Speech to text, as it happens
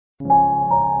Hello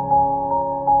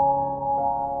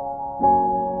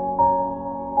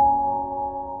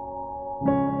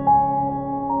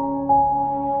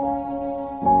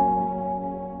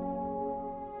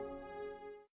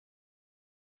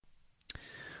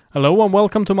and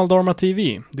welcome to Maldorma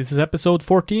TV. This is episode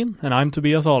 14 and I'm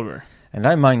Tobias Alver. And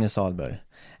I'm Magnus Ahlberg.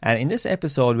 And in this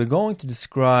episode we're going to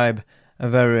describe a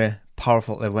very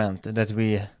powerful event that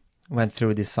we went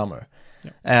through this summer.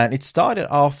 Yeah. And it started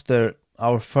after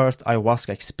our first ayahuasca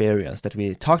experience that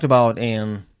we talked about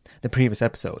in the previous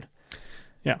episode.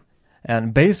 Yeah.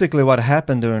 And basically what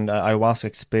happened during the ayahuasca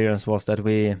experience was that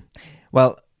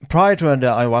prior to the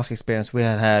ayahuasca experience we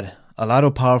had a lot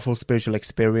of powerful spiritual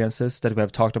experiences that we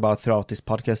have talked about throughout this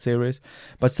podcast series.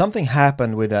 But something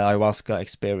happened with the ayahuasca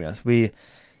experience. We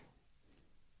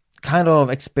kind of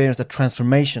experienced a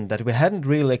transformation that we hadn't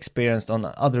really experienced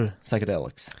on other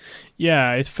psychedelics.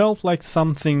 Yeah, it felt like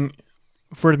something,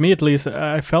 for me at least,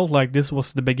 I felt like this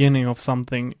was the beginning of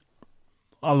something,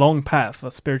 a long path, a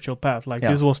spiritual path.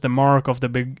 This was the mark of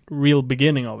the real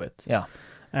beginning of it. Yeah.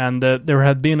 And there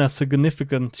had been a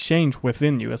significant change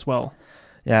within you as well.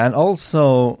 Yeah, and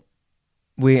also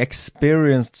we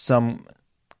experienced some,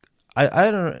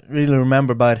 I don't really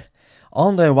remember, but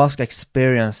on the ayahuasca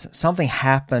experience, something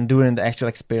happened during the actual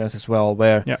experience as well,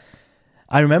 where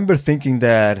I remember thinking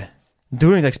that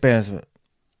during the experience,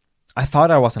 I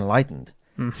thought I was enlightened.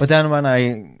 But then when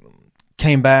I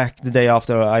came back the day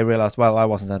after, I realized, I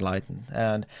wasn't enlightened.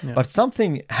 But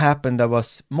something happened that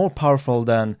was more powerful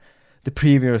than the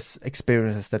previous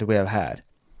experiences that we have had.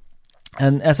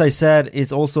 And as I said,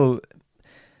 it's also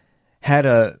had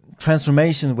a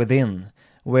transformation within,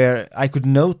 where I could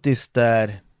notice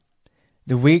that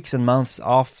the weeks and months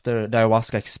after the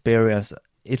ayahuasca experience,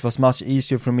 it was much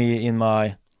easier for me in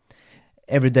my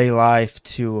everyday life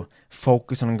to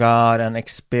focus on God and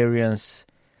experience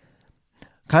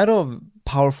kind of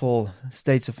powerful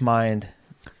states of mind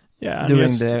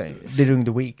during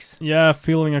the weeks. Yeah,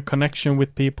 feeling a connection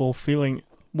with people,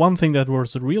 one thing that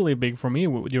was really big for me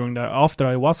after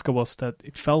ayahuasca was that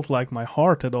it felt like my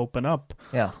heart had opened up.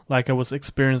 Yeah. Like I was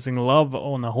experiencing love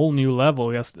on a whole new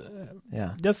level.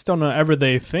 Just on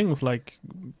everyday things like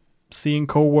seeing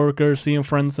coworkers, seeing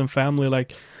friends and family.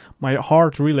 Like my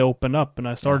heart really opened up and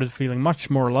I started feeling much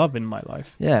more love in my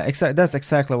life. Yeah, that's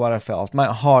exactly what I felt.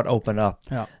 My heart opened up.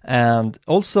 Yeah. And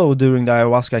also during the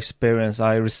ayahuasca experience,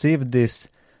 I received this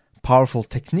powerful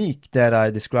technique that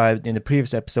I described in the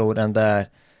previous episode and that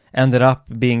ended up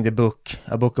being a book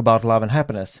about love and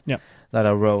happiness that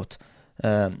I wrote,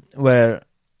 where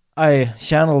I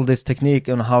channeled this technique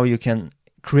on how you can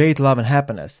create love and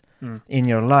happiness in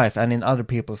your life and in other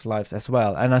people's lives as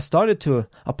well. And I started to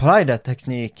apply that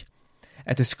technique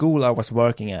at the school I was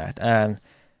working at, and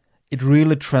it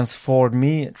really transformed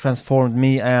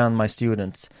me and my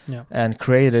students, and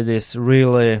created this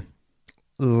really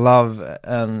love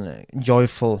and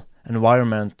joyful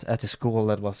environment at the school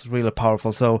that was really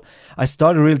powerful. So I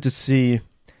started really to see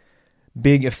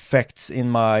big effects in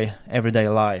my everyday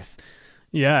life.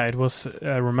 Yeah, it was,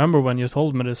 I remember when you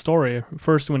told me the story,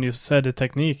 first when you said the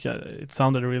technique, it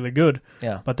sounded really good.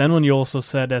 Yeah. But then when you also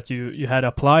said that you had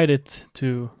applied it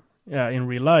to in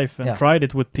real life and tried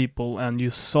it with people and you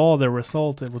saw the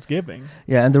result it was giving.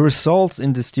 Yeah, and the results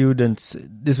in the students,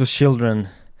 this was children.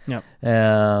 Yeah.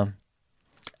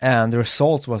 And the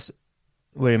results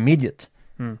were immediate.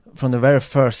 From the very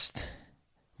first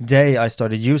day I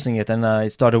started using it, and I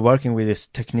started working with this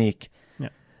technique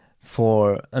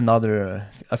for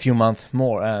a few months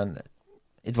more, and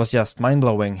it was just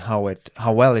mind-blowing how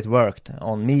well it worked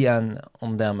on me and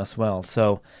on them as well.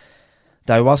 So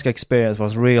the ayahuasca experience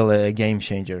was really a game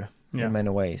changer in many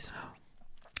ways.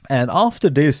 And after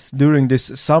this, during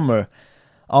this summer,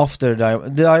 after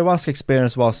the ayahuasca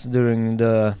experience was during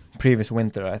the previous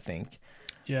winter, I think.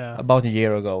 Yeah. About a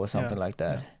year ago or something like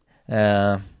that.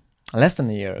 Less than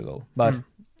a year ago, but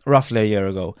roughly a year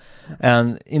ago.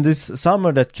 And in this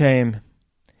summer that came,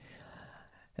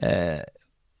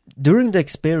 during the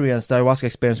ayahuasca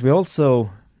experience, we also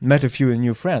met a few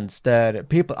new friends,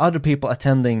 other people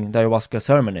attending the ayahuasca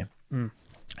ceremony.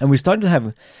 And we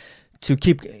started to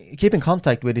keep in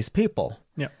contact with these people.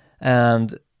 Yeah.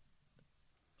 And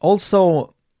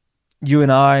also, you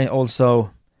and I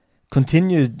also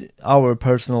continued our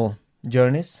personal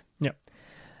journeys. Yeah.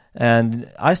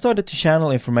 And I started to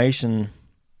channel information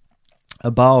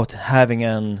about having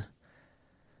an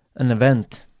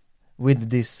event with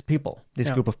this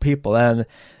group of people. And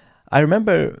I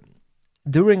remember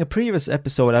during a previous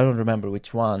episode, I don't remember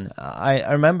which one,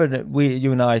 I remember that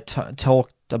you and I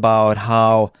talked about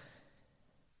how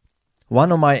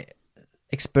one of my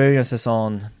experiences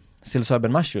on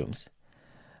psilocybin mushrooms,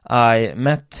 I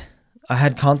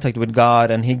had contact with God,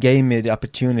 and He gave me the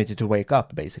opportunity to wake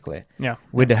up, basically. Yeah.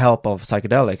 With the help of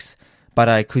psychedelics, but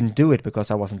I couldn't do it because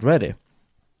I wasn't ready.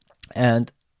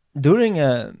 And during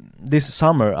this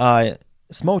summer, I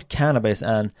smoked cannabis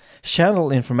and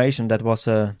channeled information that was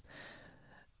a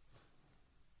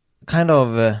kind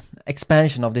of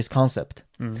expansion of this concept.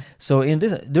 So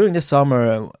during this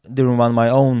summer, during one of my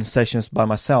own sessions by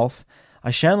myself,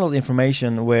 I channeled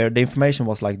information where the information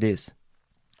was like this: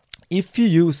 if you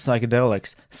use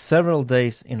psychedelics several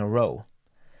days in a row,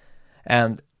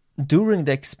 and during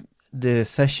the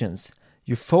sessions,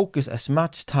 you focus as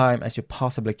much time as you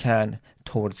possibly can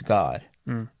towards God,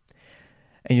 and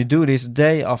you do this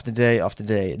day after day after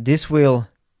day,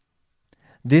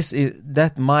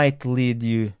 that might lead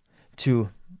you to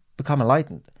become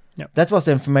enlightened. Yep. That was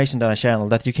the information that I channeled,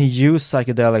 that you can use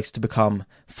psychedelics to become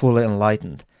fully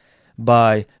enlightened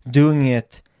by doing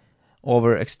it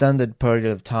over extended period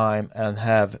of time and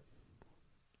have,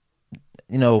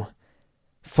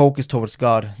 focus towards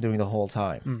God during the whole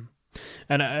time.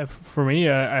 And for me,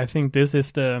 I think this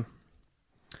is the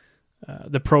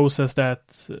process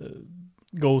that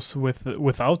goes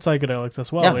without psychedelics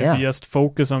as well. If you just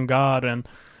focus on God and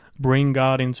bring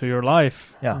God into your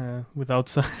life, without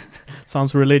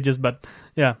sounds religious, but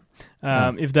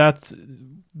if that's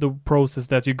the process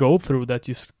that you go through, that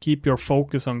you keep your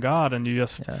focus on God and you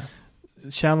just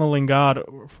channeling God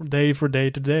day for day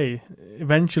to day,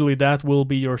 eventually that will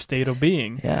be your state of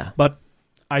being. But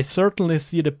I certainly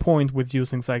see the point with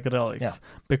using psychedelics,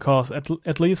 because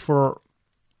at least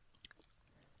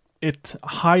it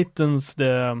heightens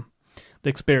the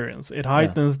experience, it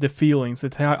heightens the feelings,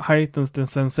 it heightens the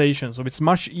sensation. So it's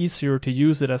much easier to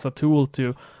use it as a tool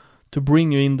to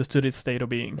bring you into this state of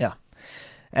being.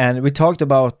 And we talked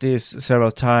about this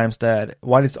several times, that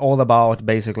what it's all about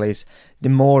basically is the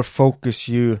more focus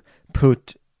you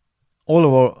put all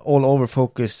over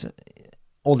focus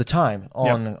all the time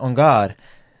on God,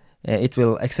 it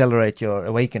will accelerate your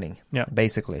awakening,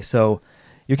 basically. So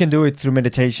you can do it through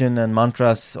meditation and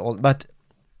mantras, but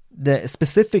the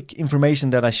specific information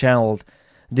that I channeled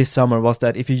this summer was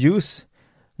that if you use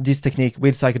this technique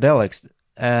with psychedelics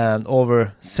and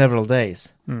over several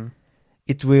days,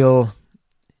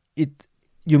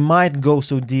 you might go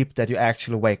so deep that you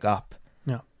actually wake up.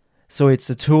 So it's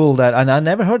a tool that, and I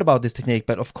never heard about this technique,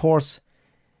 but of course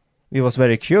we was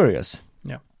very curious.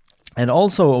 And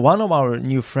also one of our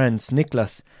new friends,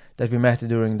 Niklas, that we met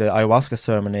during the ayahuasca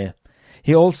ceremony,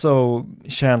 he also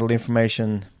channeled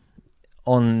information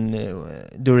on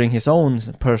during his own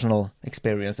personal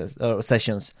experiences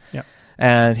sessions,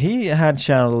 and he had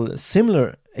channeled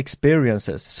similar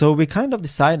experiences. So we kind of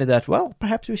decided that, well,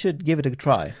 perhaps we should give it a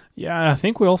try. I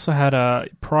think we also had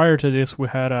prior to this we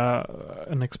had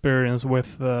an experience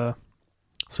with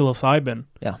psilocybin,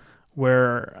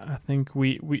 where I think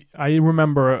I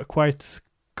remember a quite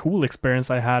cool experience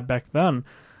I had back then.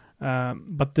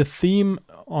 But the theme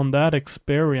on that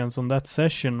experience, on that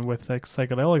session with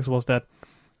psychedelics, was that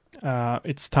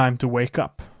it's time to wake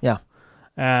up.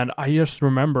 And I just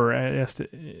remember,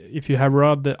 if you have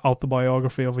read the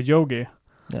autobiography of a yogi,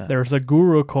 there's a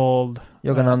guru called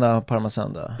Yogananda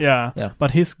Paramasanda.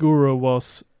 But his guru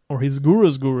was, or his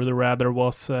guru's guru rather,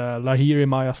 was Lahiri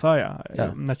Mayasaya.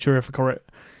 I'm not sure if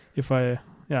I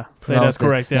say that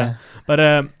correct. But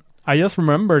I just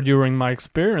remember during my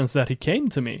experience that he came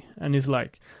to me and he's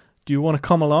like, do you want to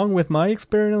come along with my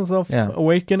experience of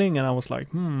awakening? And I was like,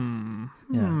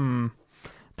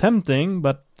 tempting,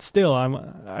 but still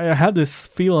I had this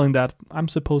feeling that I'm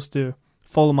supposed to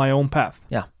follow my own path.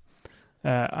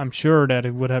 I'm sure that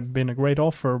it would have been a great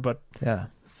offer, but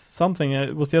something,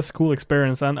 it was just a cool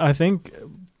experience. And I think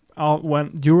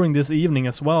during this evening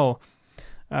as well,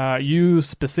 you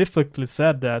specifically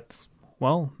said that,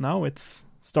 well, now it's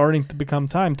starting to become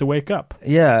time to wake up.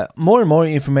 More and more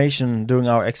information during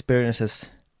our experiences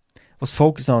was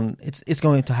focused on it's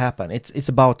going to happen. It's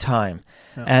about time.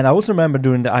 And I also remember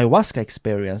during the ayahuasca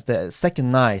experience, the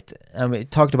second night, and we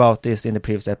talked about this in the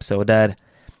previous episode, that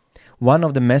one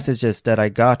of the messages that I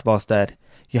got was that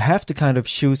you have to kind of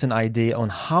choose an idea on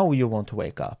how you want to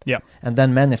wake up, and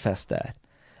then manifest that.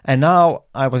 And now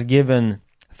I was given,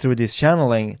 through this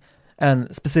channeling, a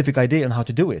specific idea on how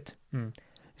to do it.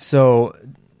 So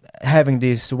having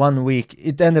this 1 week,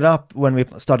 it ended up when we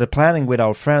started planning with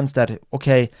our friends that,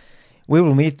 okay, we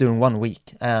will meet during 1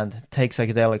 week and take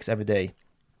psychedelics every day.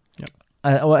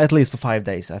 Or at least for 5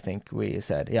 days, I think we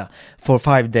said. For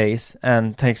 5 days,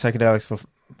 and take psychedelics for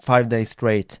 5 days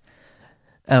straight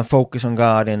and focus on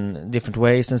God in different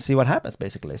ways and see what happens,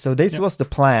 basically. So this was the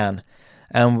plan.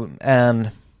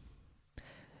 And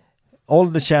all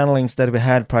the channelings that we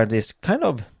had prior to this kind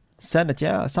of said that,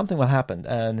 yeah, something will happen.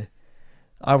 And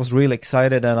I was really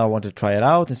excited and I wanted to try it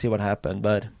out and see what happened.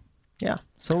 But yeah,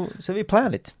 so we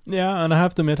planned it. Yeah, and I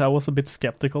have to admit I was a bit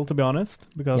skeptical, to be honest,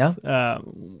 because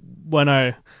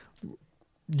when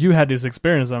you had this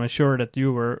experience, I'm sure that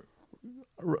you were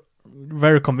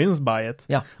very convinced by it.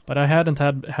 Yeah. But I hadn't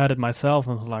had it myself,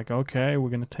 and was like, okay, we're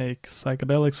gonna take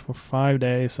psychedelics for 5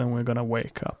 days and we're gonna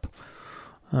wake up.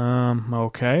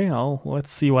 Okay,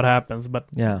 let's see what happens. But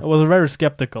yeah, I was very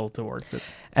skeptical towards it.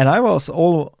 And I was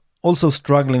also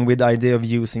struggling with the idea of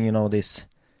using, this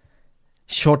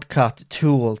shortcut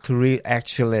tool to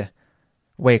actually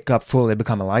wake up fully,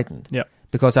 become enlightened. Yeah.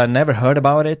 Because I never heard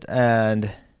about it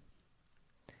and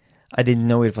I didn't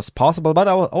know it was possible. But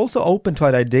I was also open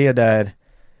to the idea that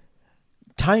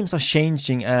times are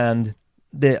changing and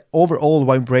the overall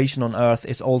vibration on Earth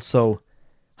is also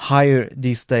higher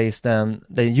these days than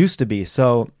they used to be.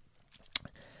 So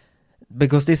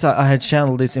because I had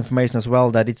channeled this information as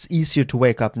well, that it's easier to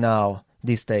wake up now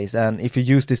these days, and if you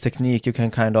use this technique you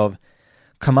can kind of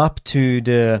come up to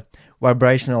the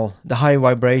high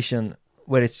vibration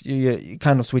where it's you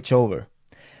kind of switch over,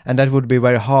 and that would be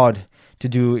very hard to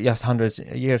do just hundreds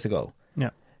of years ago.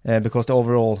 Because the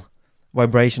overall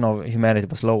vibration of humanity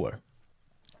was lower.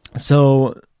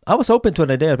 So I was open to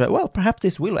an idea that, well, perhaps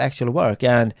this will actually work.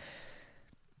 And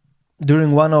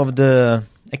during one of the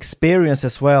experience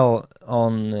as well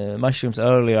on mushrooms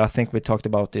earlier, I think we talked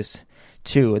about this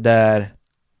too, that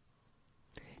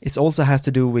it also has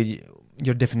to do with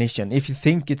your definition. If you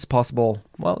think it's possible,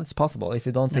 well, it's possible. If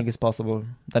you don't think it's possible,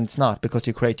 then it's not, because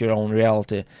you create your own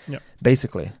reality,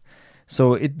 basically.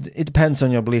 So it depends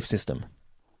on your belief system.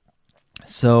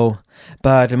 So,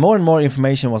 but more and more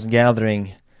information was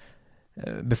gathering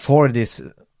before this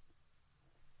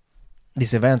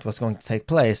event was going to take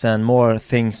place, and more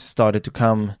things started to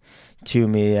come to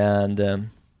me, and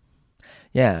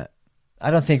I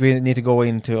don't think we need to go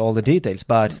into all the details,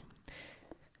 but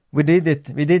we did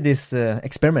this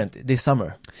experiment this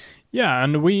summer. Yeah,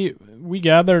 and we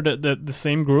gathered the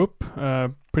same group,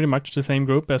 pretty much the same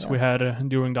group as we had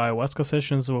during the ayahuasca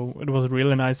session. So it was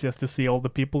really nice just to see all the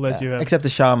people that you have, except the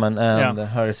shaman and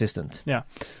her assistant. Yeah.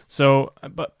 So,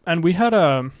 and we had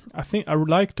I think I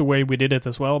liked the way we did it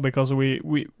as well, because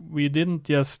we didn't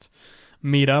just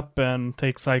meet up and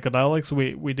take psychedelics.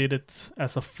 We did it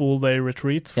as a full day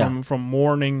retreat from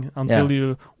morning until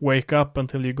you wake up,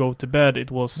 until you go to bed.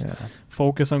 It was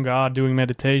focus on God, doing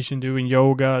meditation, doing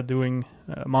yoga, doing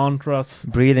mantras,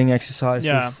 breathing exercises.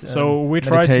 Yeah, so we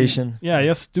try to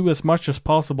just do as much as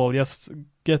possible. Just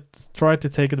try to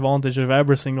take advantage of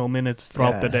every single minute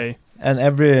throughout the day. And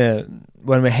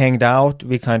when we hanged out,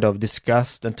 we kind of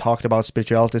discussed and talked about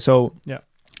spirituality. So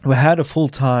we had a full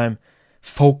time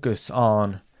focus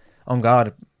on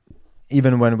God,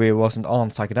 even when we wasn't on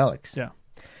psychedelics. Yeah,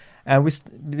 and we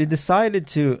decided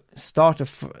to start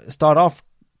off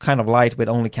kind of light with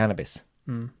only cannabis,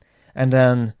 and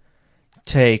then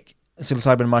take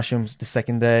psilocybin mushrooms the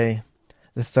second day,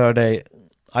 the third day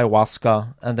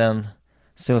ayahuasca, and then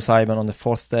psilocybin on the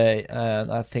fourth day,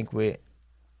 and I think we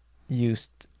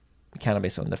used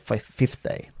cannabis on the fifth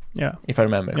day. Yeah, if I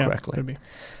remember correctly. Could be.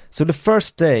 So the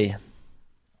first day.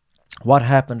 What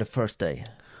happened the first day?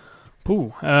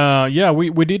 We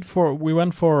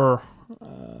went for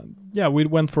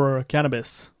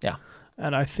cannabis. Yeah.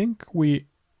 And I think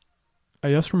I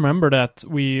just remember that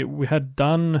we had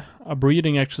done a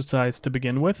breathing exercise to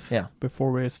begin with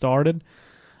before we started.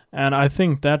 And I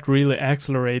think that really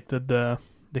accelerated the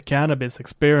cannabis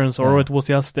experience, or it was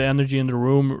just the energy in the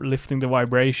room lifting the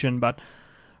vibration. But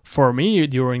for me,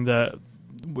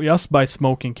 just by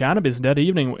smoking cannabis that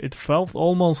evening, it felt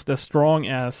almost as strong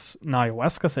as an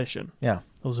ayahuasca session. Yeah.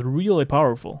 It was really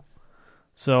powerful.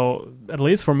 So, at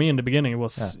least for me in the beginning, it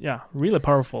was, really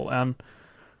powerful. And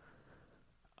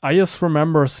I just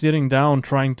remember sitting down,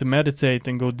 trying to meditate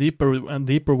and go deeper and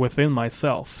deeper within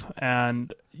myself.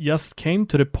 And just came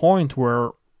to the point where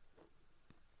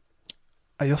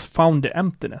I just found the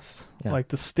emptiness, like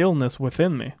the stillness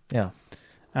within me. Yeah.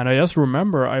 And I just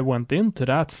remember I went into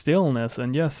that stillness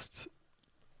and just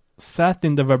sat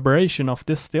in the vibration of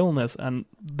this stillness. And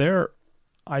there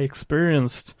I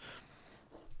experienced,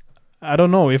 I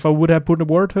don't know, if I would have put a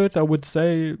word to it, I would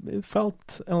say it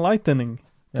felt enlightening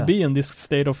to be in this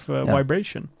state of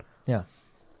vibration. Yeah.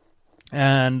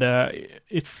 And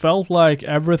it felt like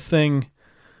everything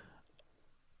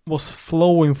was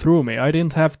flowing through me. I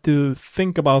didn't have to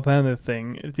think about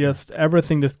anything. It just,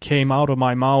 everything that came out of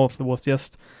my mouth was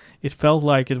just, it felt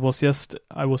like it was just,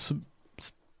 I was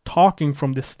talking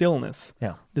from this stillness,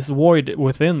 this void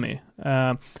within me.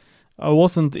 I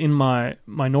wasn't in my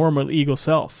normal ego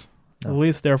self, at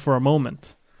least there for a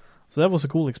moment. So that was a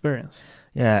cool experience.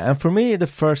 Yeah, and for me, the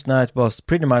first night was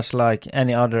pretty much like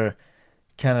any other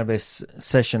cannabis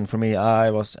session for me. I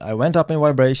went up in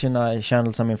vibration, I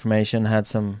channeled some information, had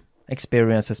some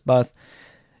experiences, but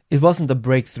it wasn't a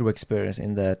breakthrough experience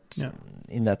in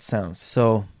that sense.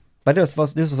 So, but this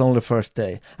was only the first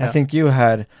day. Yeah. I think you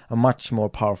had a much more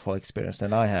powerful experience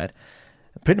than I had.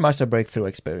 Pretty much a breakthrough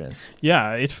experience.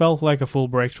 Yeah, it felt like a full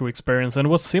breakthrough experience, and it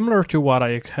was similar to what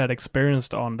I had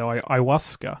experienced on the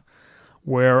ayahuasca,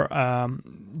 where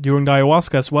during the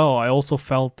ayahuasca as well, I also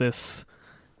felt the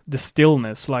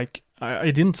stillness. Like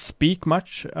I didn't speak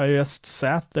much. I just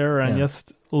sat there and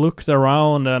just looked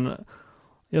around and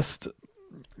just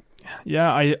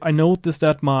I noticed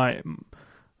that my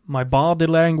body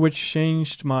language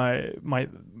changed.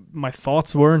 My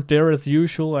thoughts weren't there as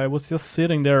usual. I was just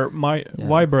sitting there,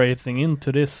 vibrating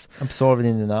into this, absorbed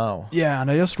in the now. Yeah, and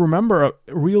I just remember a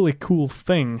really cool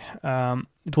thing.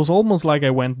 It was almost like I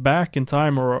went back in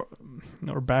time, or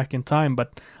back in time,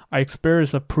 but I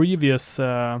experienced a previous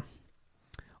a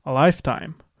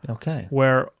lifetime. Okay.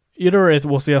 Where either it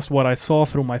was just what I saw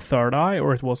through my third eye,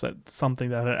 or it was something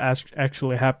that had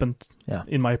actually happened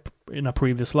in a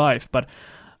previous life. But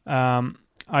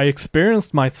I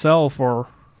experienced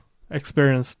myself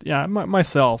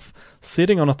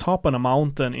sitting on the top of a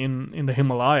mountain in the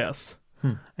Himalayas,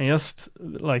 and just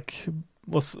like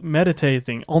was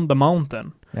meditating on the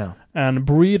mountain, and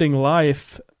breathing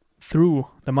life through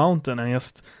the mountain. And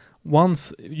just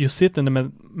once you sit in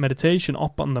the meditation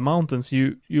up on the mountains,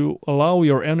 you allow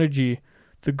your energy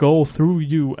to go through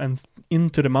you and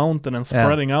into the mountain and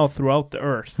spreading out throughout the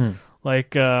earth.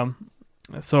 Like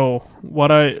so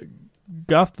what I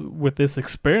got with this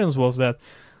experience was that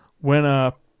when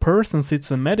a person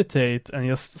sits and meditates and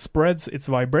just spreads its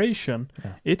vibration,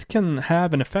 it can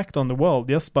have an effect on the world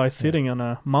just by sitting on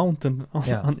a mountain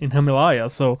in Himalaya.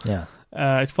 So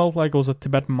it felt like it was a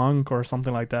Tibetan monk or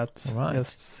something like that,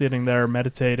 just sitting there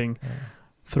meditating,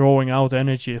 throwing out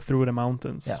energy through the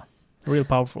mountains. Yeah, real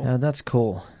powerful. Yeah, that's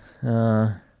cool.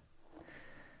 And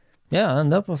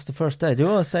that was the first day. Do you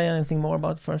want to say anything more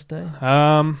about the first day?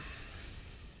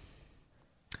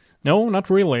 No, not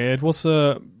really. It was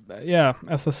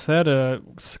as I said,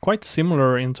 quite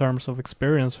similar in terms of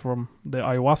experience from the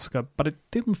ayahuasca, but it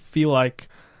didn't feel like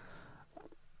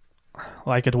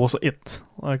it was it.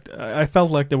 Like I felt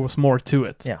like there was more to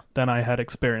it than I had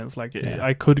experienced. Like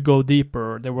I could go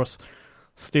deeper. There was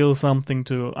still something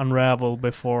to unravel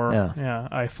before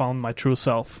I found my true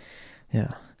self.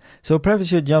 Yeah. So perhaps you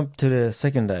should jump to the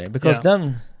second day, because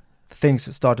then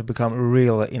things start to become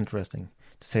really interesting,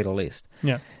 to say the least.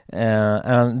 Yeah.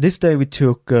 And this day we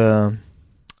took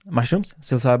mushrooms,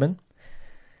 psilocybin,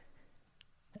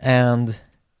 and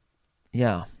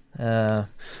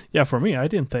for me, I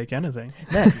didn't take anything.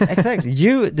 Exactly.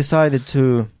 You decided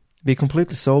to be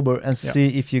completely sober and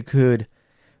see if you could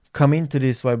come into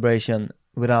this vibration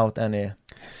without any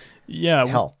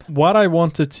help. What I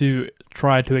wanted to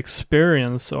try to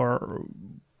experience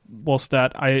was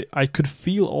that I could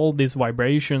feel all these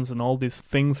vibrations and all these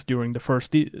things during the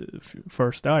first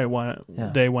day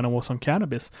when I was on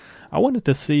cannabis. I wanted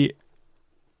to see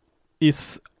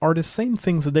are the same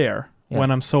things there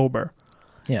when I'm sober.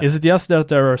 Yeah. Is it just that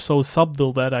they are so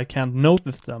subtle that I can't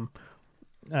notice them?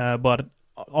 But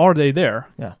are they there?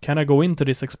 Yeah. Can I go into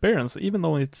this experience even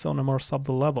though it's on a more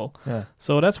subtle level? Yeah.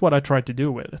 So that's what I tried to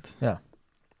do with it. Yeah.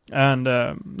 And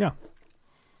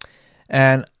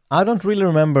And I don't really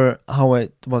remember how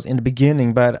it was in the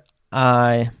beginning, but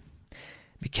I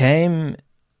became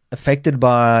affected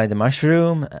by the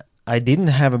mushroom. I didn't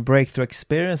have a breakthrough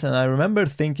experience, and I remember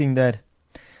thinking that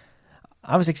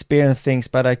I was experiencing things,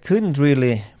 but I couldn't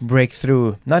really break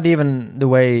through, not even the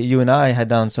way you and I had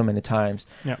done so many times,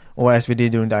 or as we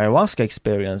did during the ayahuasca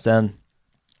experience. And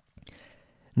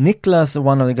Niklas,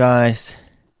 one of the guys,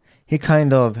 he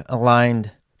kind of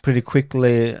aligned pretty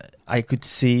quickly, I could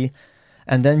see.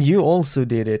 And then you also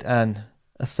did it, and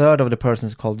a third of the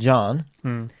persons called John.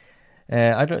 Do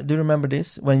you remember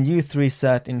this? When you three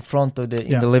sat in front of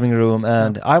in the living room,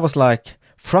 and I was like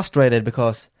frustrated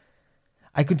because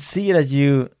I could see that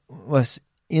you was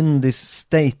in this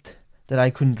state that I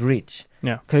couldn't reach.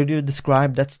 Yeah. Could you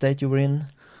describe that state you were in?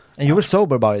 And you were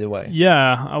sober, by the way.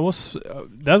 Yeah, I was.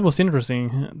 That was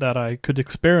interesting that I could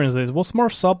experience it. It was more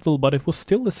subtle, but it was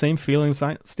still the same feelings,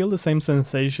 still the same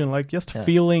sensation, like just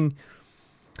feeling.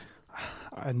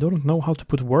 I don't know how to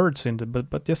put words into it,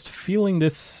 but just feeling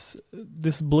this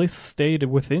bliss state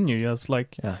within you, just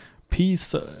like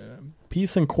peace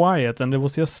and quiet, and it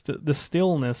was just the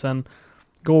stillness and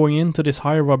going into this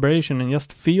higher vibration and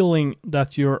just feeling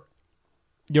that your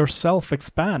self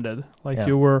expanded, like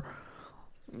you were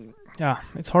Yeah,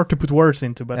 it's hard to put words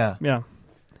into, but yeah,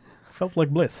 felt like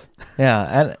bliss. Yeah,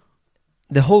 and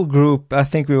the whole group, I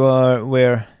think we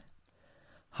were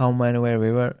how many were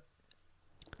we? Were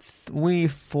 3,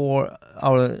 4,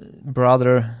 our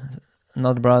brother,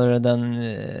 another brother, and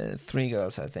then 3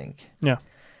 girls, I think. Yeah.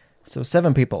 So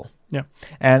 7 people. Yeah.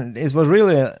 And it was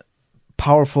really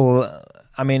powerful.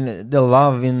 I mean, the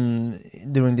love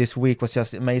during this week was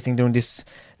just amazing, during this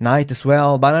night as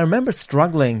well. But I remember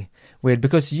struggling with,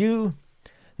 because you,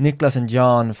 Niklas and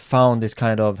John, found this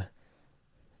kind of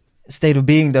state of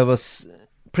being that was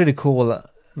pretty cool.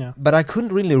 Yeah. But I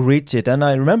couldn't really reach it. And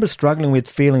I remember struggling with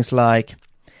feelings like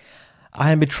I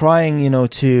had been trying,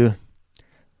 to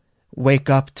wake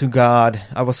up to God.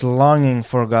 I was longing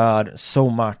for God so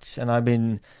much. And I've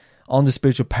been on the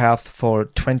spiritual path for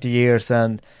 20 years.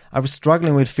 And I was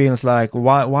struggling with feelings like,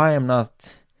 why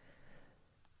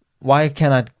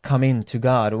can't I come in to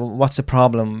God? What's the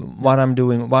problem? What I'm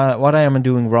doing, what I am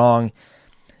doing wrong?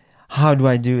 How do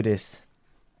I do this?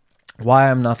 Why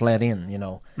I'm not let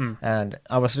in, And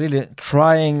I was really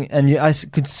trying, and I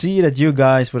could see that you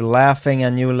guys were laughing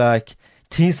and you were like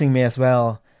teasing me as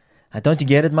well. Don't you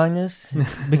get it, Magnus?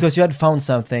 Because you had found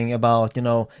something about,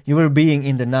 you were being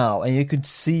in the now, and you could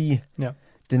see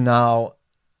the now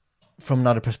from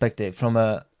another perspective, from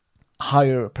a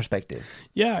higher perspective.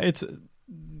 Yeah,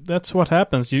 that's what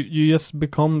happens. You just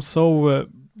become so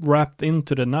wrapped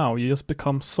into the now. You just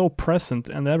become so present,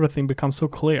 and everything becomes so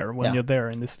clear when you're there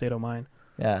in this state of mind.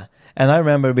 Yeah. And I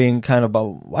remember being kind of,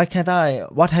 what have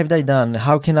I done?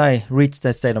 How can I reach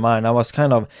that state of mind? I was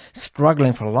kind of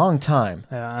struggling for a long time.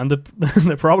 Yeah, and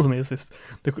the problem is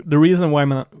the reason why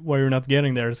you're not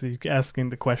getting there is you're asking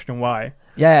the question why.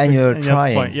 Yeah, and you're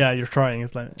trying. You're trying.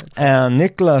 It's and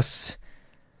Niklas,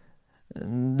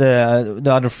 the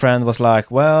other friend, was like,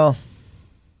 well,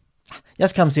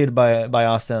 just come sit by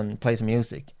us and play some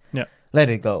music. Yeah. Let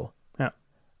it go. Yeah.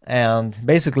 And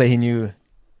basically he knew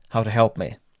how to help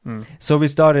me. So we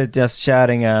started just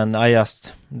chatting, and I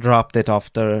just dropped it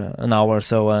after an hour or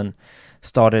so and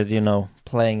started,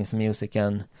 playing some music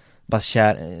and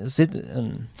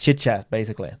chit chat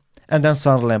basically. And then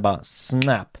suddenly, about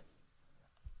snap,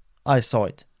 I saw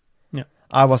it. Yeah.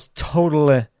 I was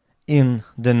totally in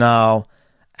the now,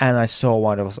 and I saw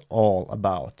what it was all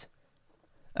about.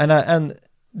 And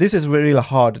this is really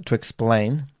hard to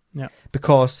explain. Yeah.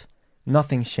 Because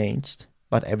nothing changed,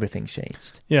 but everything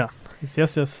changed. Yeah. It's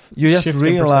just you just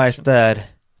realize that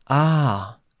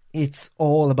it's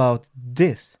all about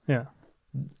this. Yeah.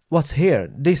 What's here?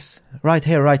 This right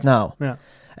here, right now. Yeah.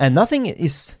 And nothing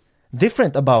is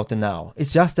different about the now.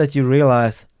 It's just that you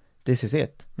realize this is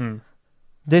it.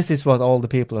 This is what all the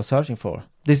people are searching for.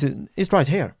 It's right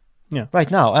here. Yeah. Right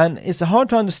now. And it's hard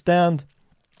to understand.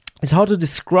 It's hard to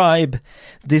describe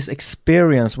this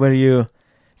experience where you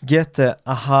get the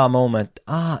aha moment.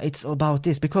 It's about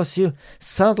this, because you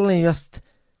suddenly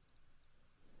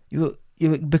you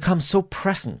become so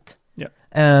present. Yeah.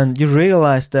 And you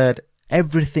realize that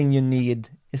everything you need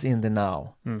is in the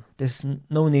now. There's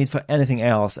no need for anything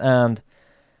else. And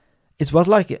it was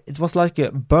like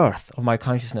a birth of my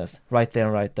consciousness right there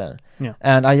and right then. Yeah.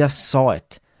 And I just saw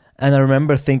it. And I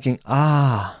remember thinking,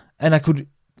 and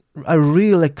I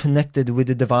really connected with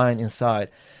the divine inside.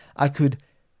 I could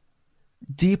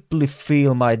deeply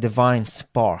feel my divine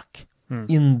spark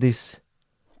in this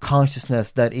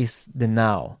consciousness that is the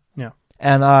now. Yeah.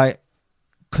 And I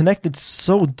connected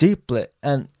so deeply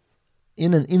and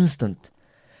in an instant.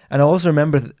 And I also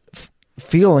remember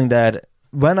feeling that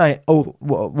when I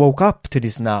woke up to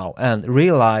this now and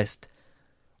realized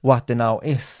what the now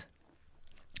is,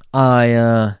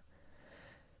 I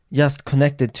just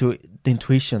connected to the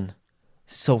intuition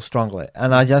so strongly.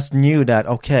 And I just knew that,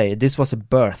 okay, this was a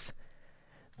birth.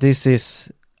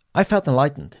 I felt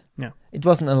enlightened. Yeah. It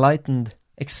was an enlightened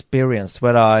experience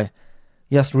where I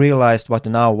just realized what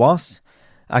the now was.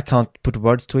 I can't put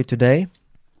words to it today.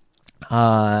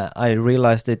 I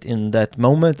realized it in that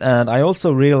moment, and I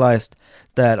also realized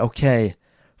that, okay,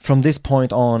 from this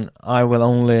point on,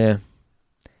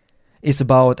 it's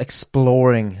about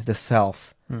exploring the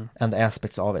self and the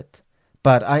aspects of it.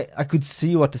 But I could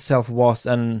see what the self was,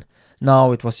 and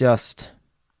now it was just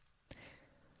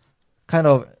kind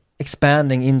of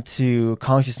expanding into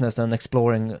consciousness and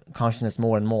exploring consciousness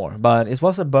more and more. But it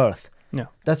was a birth. Yeah.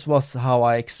 That was how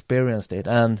I experienced it.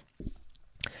 And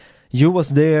you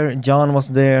was there, John was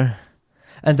there.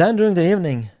 And then during the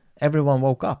evening, everyone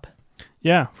woke up.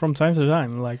 Yeah, from time to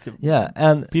time.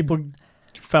 And people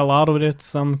fell out of it,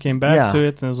 some came back to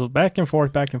it, and it was back and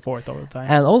forth all the time.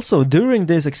 And also, during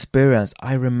this experience,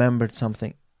 I remembered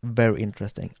something very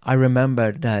interesting. I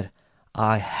remembered that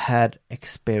I had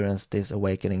experienced this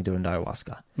awakening during the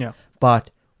ayahuasca. Yeah. But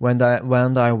when the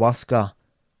ayahuasca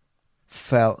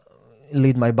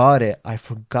lead my body, I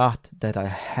forgot that I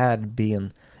had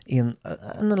been in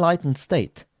an enlightened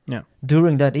state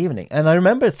during that evening. And I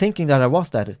remember thinking that I was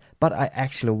that, but I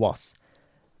actually was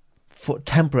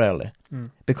temporarily,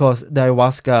 because the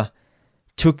ayahuasca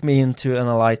took me into an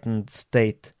enlightened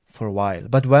state for a while.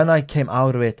 But when I came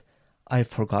out of it, I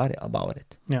forgot about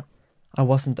it. Yeah. I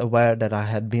wasn't aware that I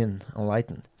had been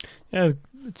enlightened. Yeah,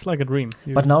 it's like a dream.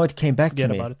 But now it came back to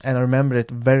me, and I remember it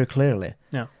very clearly.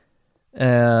 Yeah.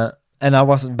 And I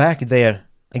was back there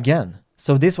again.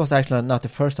 So this was actually not the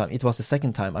first time. It was the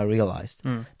second time I realized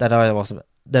that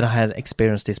I had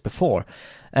experienced this before.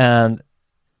 And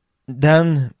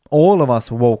then all of us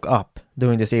woke up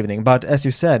during this evening. But as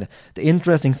you said, the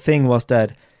interesting thing was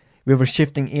that we were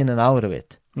shifting in and out of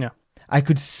it. Yeah. I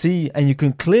could see, and you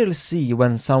can clearly see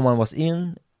when someone was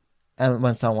in and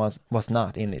when someone was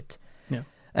not in it. Yeah.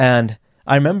 And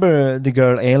I remember the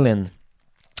girl Elin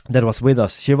that was with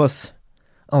us. She was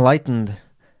enlightened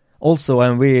also,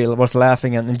 and we was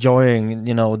laughing and enjoying,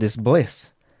 this bliss.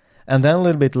 And then a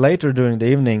little bit later during the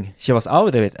evening, she was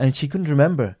out of it, and she couldn't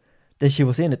remember that she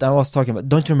was in it. I was talking about,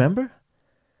 don't you remember?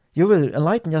 You were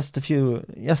enlightened just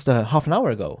a half an hour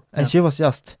ago. And she was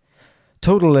just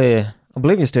totally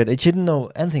oblivious to it. She didn't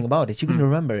know anything about it. She couldn't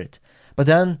remember it. But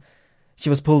then she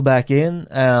was pulled back in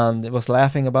and was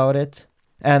laughing about it.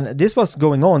 And this was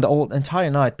going on the entire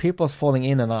night. People was falling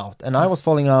in and out. And I was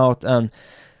falling out.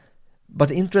 But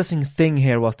the interesting thing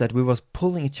here was that we was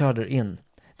pulling each other in.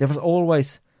 There was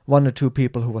always one or two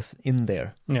people who was in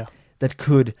there. Yeah. That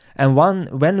could, and when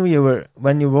you were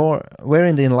in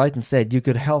the enlightened state, you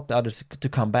could help the others to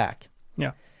come back.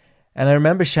 Yeah. And I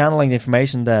remember channeling the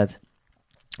information that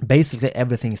basically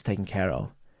everything is taken care of.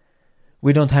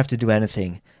 We don't have to do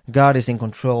anything. God is in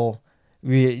control.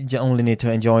 We only need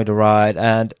to enjoy the ride.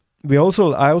 And I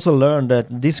also learned that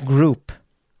this group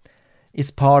is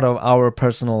part of our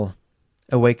personal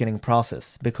awakening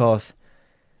process, because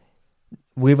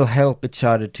we will help each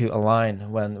other to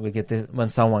align when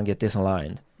someone get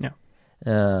disaligned.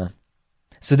 Yeah.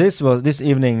 So this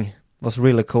evening was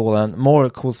really cool, and more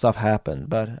cool stuff happened.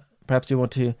 But perhaps you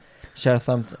want to share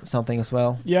something as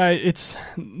well. Yeah, it's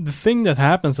the thing that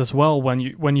happens as well when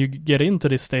you get into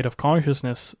this state of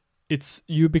consciousness. It's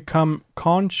you become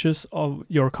conscious of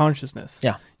your consciousness.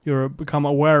 Yeah. You become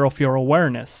aware of your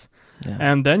awareness,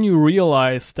 and then you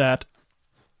realize that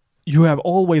you have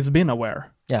always been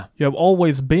aware. Yeah. You have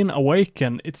always been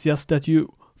awakened. It's just that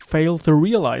you fail to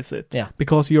realize it. Yeah.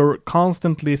 Because you're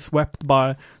constantly swept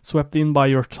in by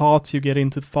your thoughts. You get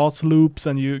into thoughts loops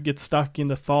and you get stuck in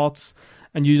the thoughts,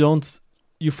 and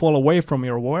you fall away from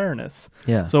your awareness.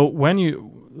 Yeah. So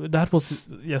that was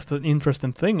just an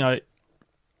interesting thing. It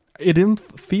didn't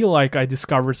feel like I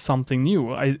discovered something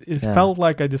new. It felt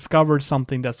like I discovered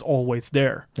something that's always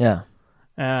there. Yeah.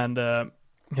 And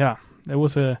there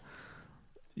was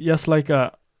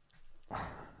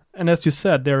and as you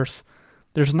said, there's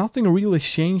nothing really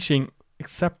changing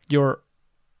except your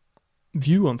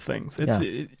view on things.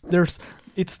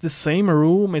 It's the same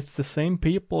room, it's the same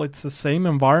people, it's the same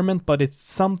environment, but it's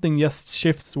something just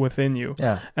shifts within you.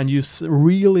 Yeah. And you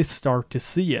really start to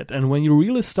see it. And when you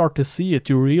really start to see it,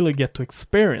 you really get to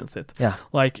experience it. Yeah.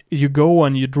 Like you go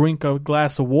and you drink a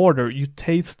glass of water, you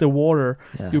taste the water,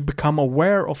 you become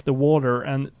aware of the water,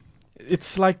 and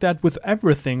it's like that with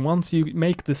everything. Once you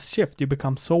make this shift, you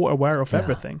become so aware of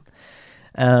everything.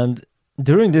 And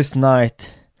during this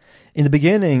night, in the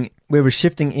beginning, we were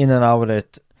shifting in and out of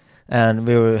it, and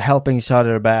we were helping each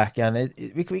other back, and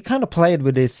we kind of played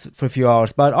with this for a few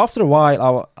hours. But after a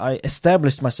while, I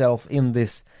established myself in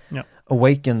this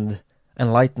awakened,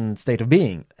 enlightened state of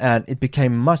being, and it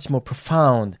became much more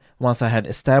profound once I had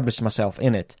established myself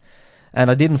in it. And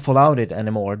I didn't fall out it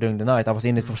anymore during the night. I was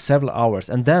in it for several hours.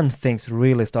 And then things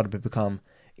really started to become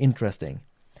interesting.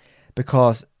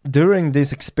 Because during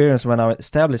this experience, when I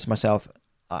established myself,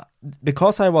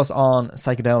 because I was on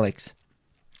psychedelics,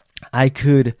 I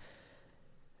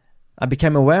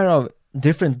became aware of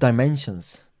different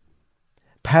dimensions,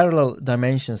 parallel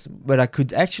dimensions, where I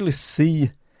could actually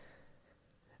see.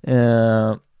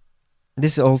 This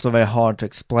is also very hard to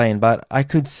explain, but I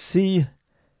could see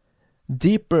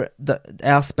deeper the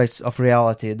aspects of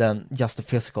reality than just the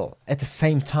physical at the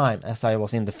same time as I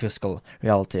was in the physical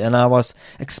reality. And I was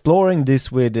exploring this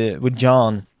with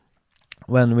John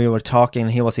when we were talking.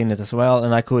 He was in it as well,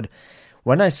 and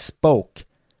when I spoke,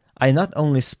 I not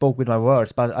only spoke with my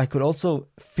words, but I could also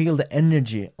feel the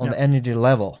energy on the energy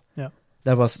level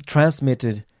that was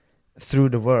transmitted through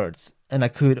the words, and I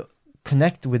could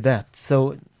connect with that.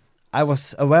 So I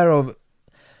was aware of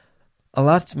a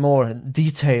lot more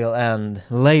detail and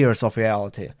layers of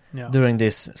reality during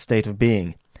this state of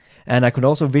being. And I could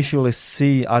also visually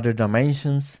see other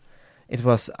dimensions.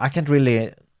 I can't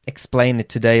really explain it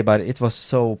today, but it was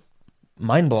so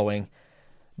mind-blowing.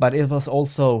 But it was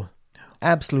also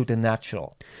absolutely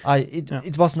natural.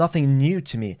 It was nothing new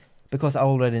to me because I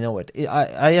already know it.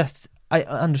 I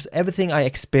understood everything I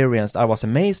experienced. I was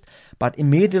amazed, but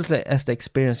immediately as the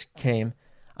experience came,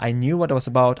 I knew what it was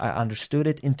about. I understood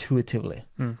it intuitively.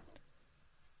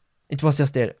 It was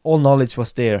just there. All knowledge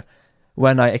was there.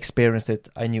 When I experienced it,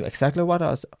 I knew exactly what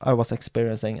I was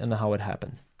experiencing and how it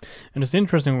happened. And it's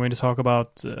interesting when you talk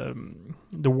about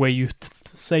the way you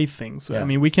say things. I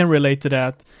mean, we can relate to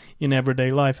that in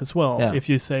everyday life as well. If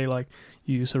you say, like,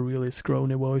 you use a really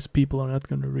scrawny voice, people are not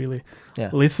going to really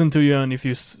listen to you. And if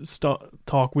you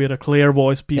talk with a clear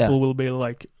voice, people will be,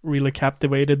 like, really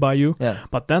captivated by you.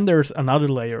 But then there's another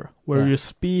layer where you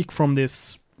speak from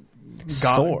this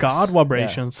God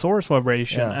vibration, source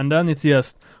vibration, and then it's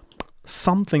just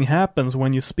something happens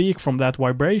when you speak from that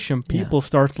vibration. People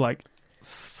start, like,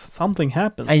 something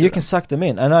happens, and you can suck them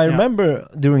in. And I remember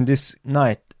during this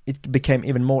night it became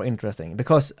even more interesting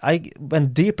because I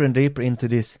went deeper and deeper into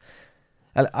this.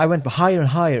 I went higher and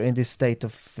higher in this state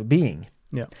of being,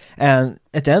 and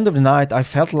at the end of the night I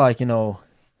felt like, you know,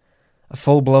 a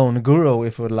full-blown guru,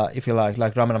 if you like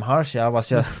Ramana Maharshi. I was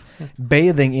just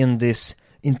bathing in this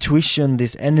intuition,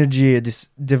 this energy, this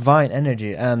divine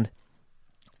energy, and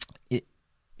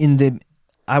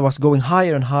I was going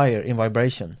higher and higher in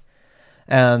vibration.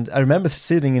 And I remember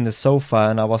sitting in the sofa,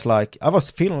 and I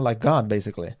was feeling like God,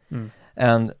 basically.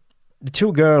 And the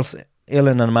two girls,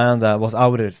 Ellen and Amanda, was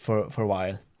outed for a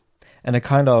while. And I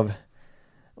kind of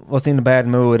was in a bad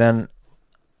mood, and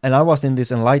I was in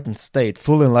this enlightened state,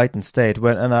 full enlightened state,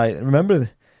 and I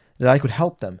remember that I could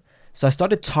help them. So I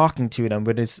started talking to them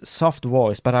with this soft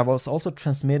voice, but I was also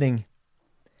transmitting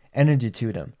energy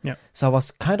to them. So I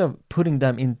was kind of putting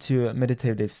them into a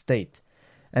meditative state.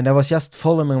 And I was just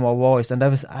following my voice, and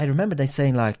I remember they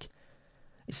saying, like,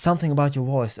 it's something about your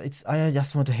voice. I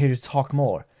just want to hear you talk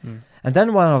more. And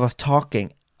then when I was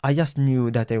talking, I just knew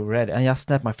that they were ready. I just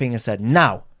snapped my finger and said,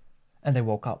 now! And they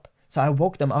woke up. So I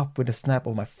woke them up with a snap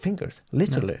of my fingers,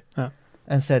 literally,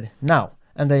 and said, now!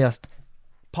 And they just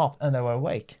popped, and they were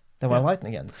awake. They were enlightened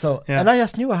again. So, and I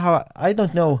just knew I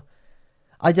don't know,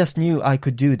 I just knew I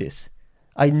could do this.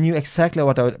 I knew exactly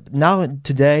what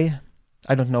today,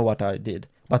 I don't know what I did.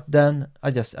 But then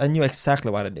I knew exactly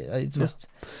what I did. It was.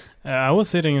 I was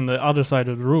sitting in the other side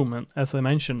of the room, and as I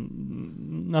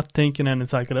mentioned, not taking any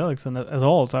psychedelics and at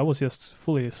all. So I was just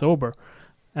fully sober,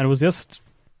 and it was just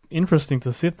interesting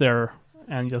to sit there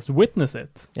and just witness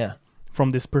it.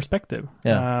 From this perspective.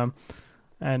 Exactly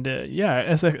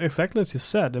as you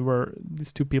said, there were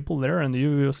these two people there, and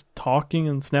you were just talking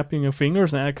and snapping your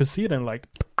fingers, and I could see them like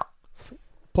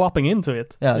plopping into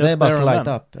it. They must light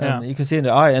up, and you can see in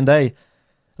their eye, and they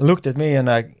looked at me,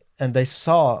 and they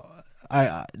saw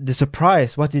the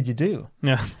surprise. What did you do?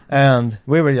 And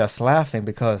we were just laughing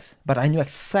but I knew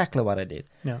exactly what I did.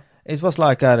 It was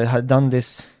like I had done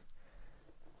this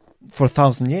for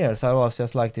 1,000 years. I was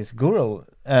just like this guru,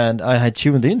 and I had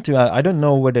tuned into. I don't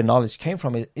know where the knowledge came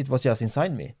from. It was just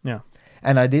inside me.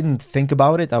 And I didn't think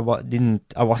about it. I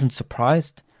wasn't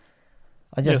surprised.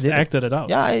 I just acted it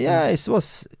out. It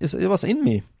was in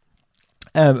me.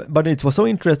 But it was so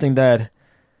interesting that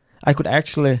I could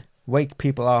actually wake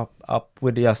people up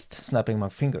with just snapping my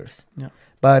fingers.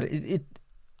 But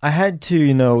I had to,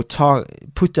 you know,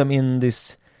 put them in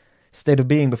this state of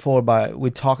being before. I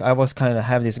was kind of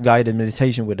have this guided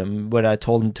meditation with them where I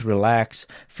told them to relax,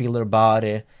 feel their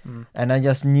body, and I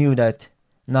just knew that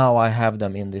now I have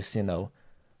them in this, you know,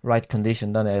 right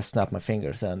condition. Then I snapped my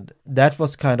fingers, and that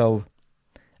was kind of,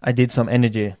 I did some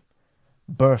energy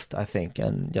burst, I think,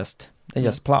 and they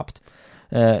just plopped.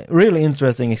 Really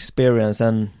interesting experience,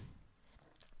 and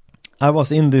I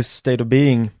was in this state of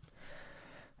being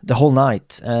the whole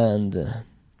night, and the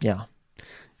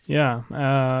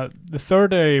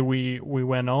third day we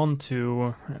went on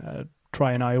to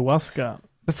try an ayahuasca.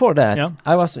 Before that,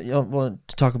 I was to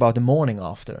talk about the morning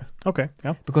after. Okay,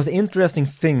 because the interesting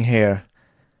thing here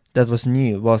that was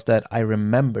new was that I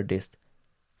remembered this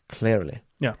clearly.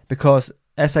 Because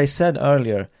as I said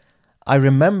earlier, I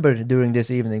remembered during this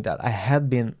evening that I had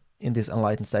been in this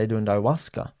enlightened state during the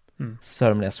ayahuasca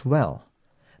ceremony as well,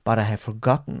 but I had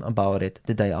forgotten about it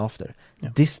the day after.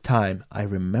 This time I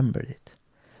remembered it.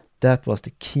 That was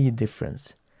the key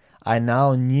difference. I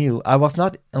now knew I was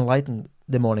not enlightened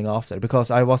the morning after, because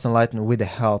I was enlightened with the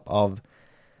help of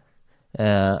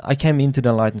I came into the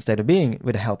enlightened state of being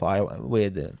with the help of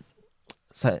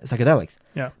psychedelics.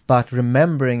 But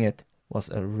remembering it was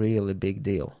a really big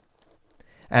deal.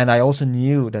 And I also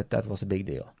knew that was a big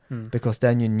deal. Because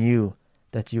then you knew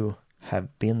that you have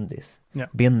been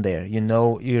there.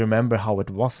 You remember how it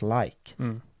was like.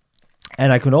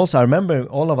 And I remember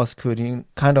all of us could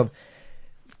kind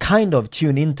of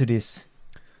tune into this.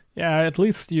 Yeah, at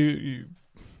least you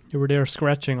were there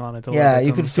scratching on it a little bit. Yeah,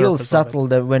 you could feel subtle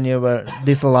that when you were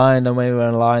disaligned and when you were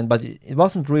aligned, but it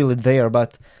wasn't really there,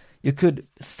 but you could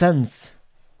sense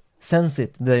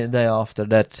it the day after,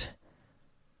 that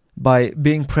by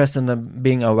being present and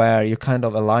being aware, you kind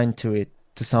of aligned to it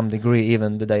to some degree,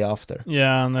 even the day after.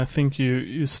 Yeah, and I think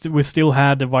we still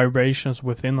had the vibrations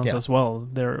within us as well.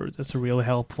 That's really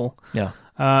helpful. Yeah.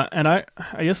 And I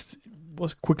just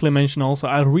was quickly mention also,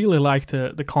 I really liked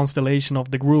the constellation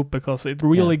of the group, because it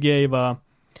really gave a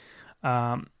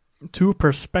two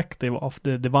perspective of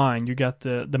the divine. You got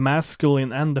the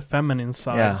masculine and the feminine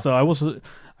side. Yeah. So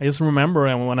I just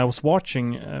remember when I was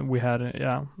watching, we had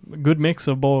a good mix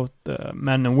of both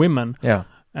men and women. Yeah.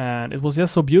 And it was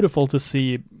just so beautiful to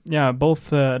see, both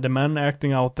the men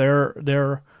acting out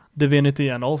their divinity,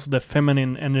 and also the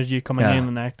feminine energy coming in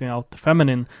and acting out the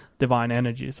feminine divine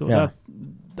energy. So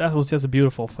that was just a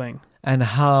beautiful thing. And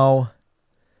how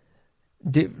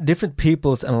different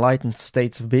people's enlightened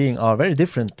states of being are very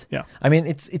different. Yeah. I mean,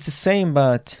 it's the same,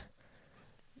 but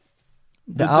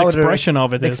the expression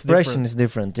of it is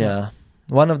different. Yeah.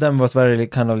 One of them was very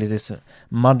kind of this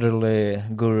motherly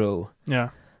guru. Yeah.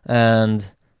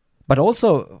 But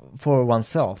also for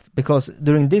oneself, because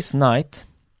during this night,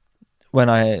 when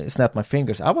I snapped my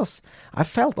fingers, I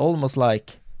felt almost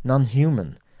like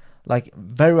non-human, like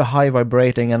very high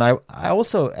vibrating, and I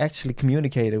also actually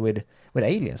communicated with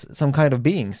aliens, some kind of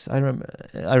beings. I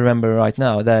remember right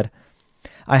now that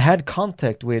I had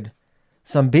contact with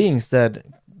some beings that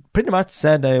pretty much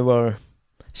said they were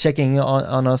checking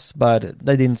on us, but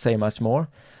they didn't say much more.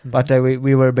 But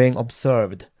we were being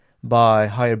observed by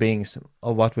higher beings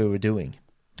of what we were doing.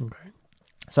 Okay.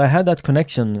 So I had that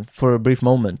connection for a brief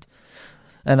moment,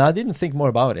 and I didn't think more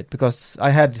about it, because I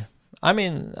have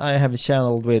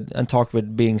channeled with and talked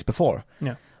with beings before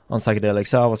on psychedelics.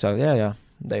 So I was like,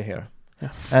 they're here.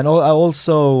 Yeah. And I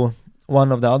also,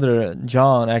 one of the other,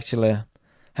 John, actually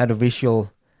had a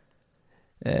visual,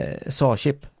 saw a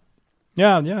ship.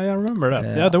 Yeah, I remember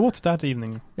that. Yeah, there was that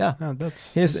evening. Yeah,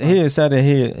 he said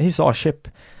he saw a ship,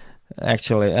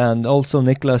 actually, and also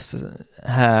Nicholas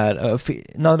had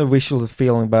not a visual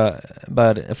feeling,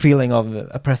 but a feeling of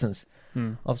a presence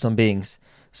of some beings.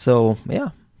 So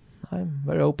I'm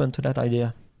very open to that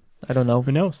idea. I don't know.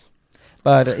 Who knows?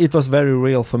 But it was very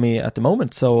real for me at the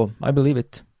moment, so I believe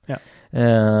it. Yeah.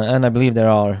 And I believe there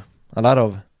are a lot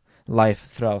of life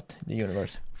throughout the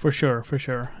universe. For sure.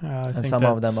 And some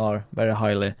of them are very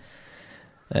highly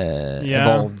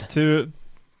evolved. To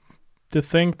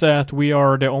think that we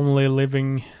are the only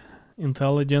living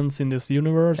intelligence in this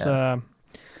universe,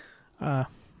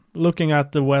 looking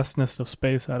at the vastness of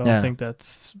space, I don't think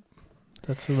that's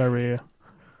a very...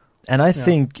 And I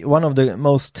think one of the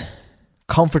most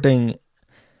comforting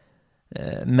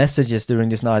messages during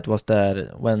this night was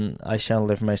that when I channeled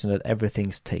the information that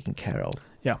everything's taken care of.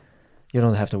 Yeah. You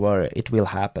don't have to worry. It will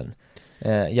happen.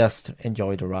 Just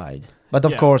enjoy the ride. But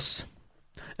of course...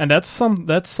 And that's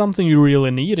something you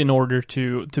really need in order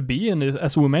to be in it.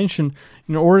 As we mentioned,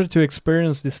 in order to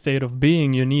experience this state of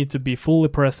being, you need to be fully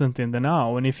present in the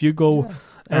now. And if you go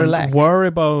and relaxed, worry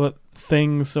about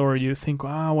things, or you think,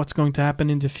 what's going to happen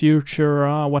in the future,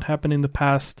 what happened in the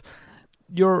past,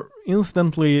 you're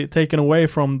instantly taken away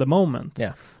from the moment.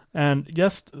 Yeah. And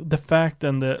just the fact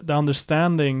and the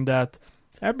understanding that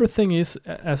everything is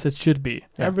as it should be.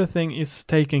 Yeah. Everything is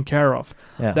taken care of.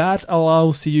 Yeah. That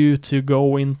allows you to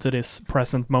go into this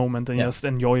present moment and just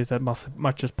enjoy it as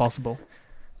much as possible.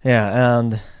 Yeah,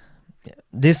 and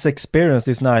this experience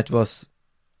this night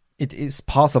it is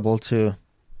possible to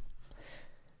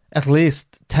at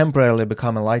least temporarily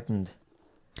become enlightened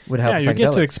with help of psychedelics. You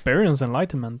get to experience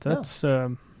enlightenment. That's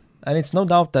and it's no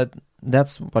doubt that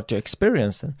that's what you're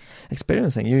experiencing.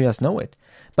 You just know it.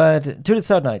 But to the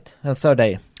third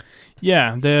day.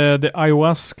 Yeah, the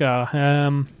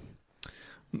ayahuasca.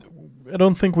 I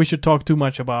don't think we should talk too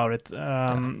much about it.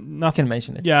 I can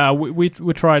mention it. Yeah, we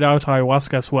tried out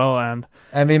ayahuasca as well,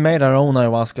 and we made our own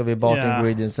ayahuasca. We bought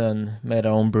ingredients and made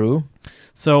our own brew.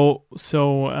 So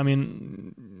I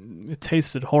mean, it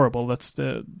tasted horrible. That's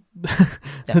the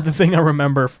the thing I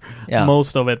remember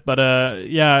most of it. But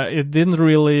it didn't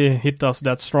really hit us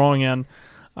that strong, and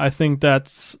I think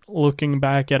that's, looking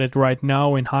back at it right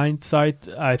now in hindsight,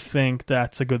 I think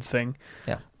that's a good thing.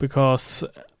 Yeah. Because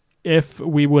if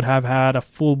we would have had a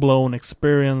full-blown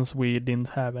experience, we didn't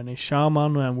have any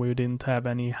shaman and we didn't have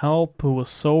any help who was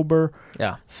sober.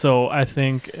 Yeah. So I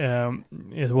think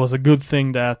it was a good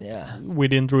thing that we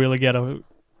didn't really get a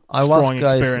strong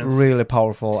experience. Is really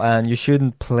powerful, and you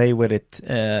shouldn't play with it.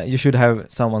 You should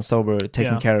have someone sober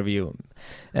taking care of you.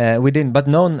 We didn't, but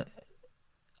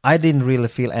I didn't really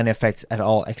feel any effects at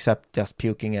all, except just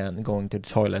puking and going to the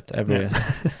toilet every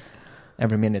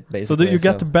minute, basically. So you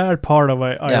get the bad part of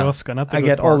ayahuasca, not the good I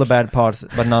get part. all the bad parts,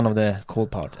 but none of the cool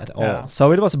part at all.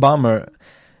 So it was a bummer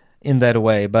in that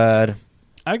way, but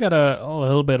I got a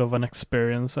little bit of an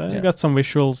experience. I got some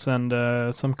visuals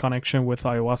and some connection with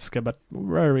ayahuasca, but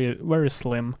very, very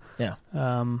slim. Yeah.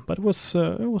 But it was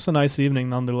a nice evening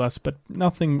nonetheless, but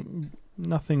nothing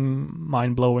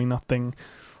mind-blowing, nothing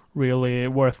really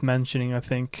worth mentioning, I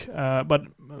think. But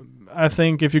I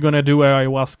think if you're gonna do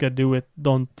ayahuasca,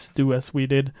 don't do as we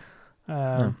did.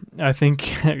 I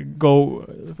think go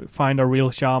find a real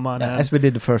shaman, as we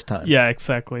did the first time. Yeah,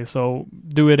 exactly. So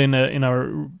do it in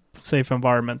a safe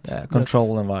environment,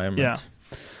 controlled environment.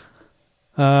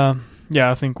 I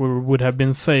think we would have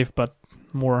been safe, but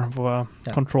more of a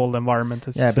controlled environment.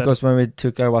 As you said. Because when we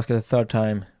took ayahuasca the third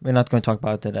time, we're not going to talk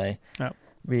about it today.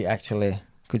 We actually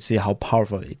could see how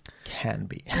powerful it can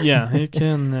be. Yeah, it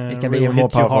can. It can be even more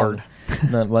powerful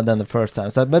than the first time.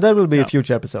 So, but that will be a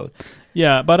future episode.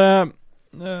 Yeah, but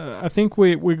I think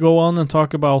we go on and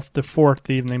talk about the fourth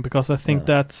evening, because I think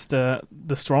that's the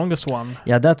strongest one.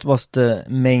 Yeah, that was the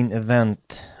main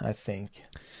event, I think,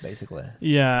 basically.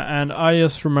 Yeah, and I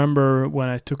just remember when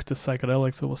I took the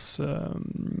psychedelics, it was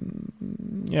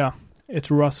it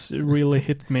really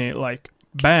hit me like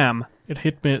bam. It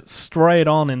hit me straight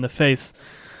on in the face.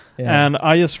 Yeah. And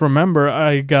I just remember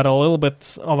I got a little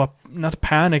bit of not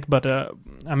panic, but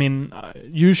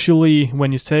usually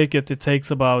when you take it, it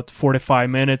takes about 45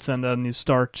 minutes and then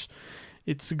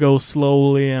it goes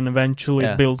slowly and eventually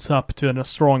it builds up to a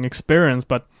strong experience.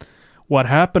 But what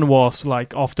happened was,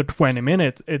 like, after 20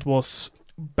 minutes, it was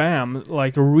bam,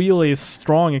 like a really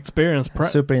strong experience.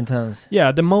 Super intense.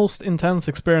 Yeah, the most intense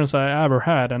experience I ever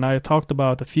had. And I talked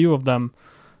about a few of them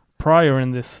prior in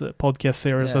this podcast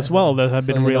series as well that have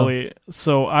been really...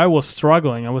 So I was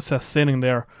struggling. I was just sitting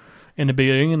there in the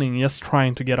beginning just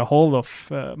trying to get a hold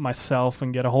of myself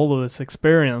and get a hold of this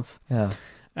experience. Yeah.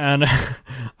 And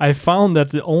I found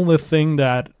that the only thing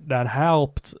that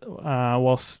helped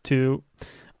was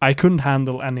I couldn't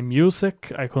handle any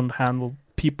music. I couldn't handle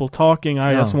people talking.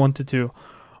 I just wanted to...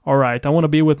 All right, I want to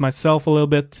be with myself a little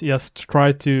bit. Just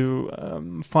try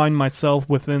to find myself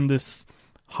within this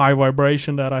high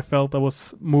vibration that I felt I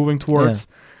was moving towards.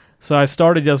 So I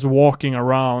started just walking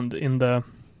around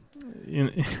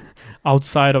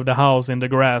outside of the house in the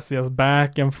grass, just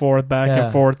back and forth.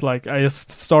 Like I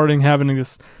just started having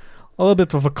this a little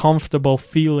bit of a comfortable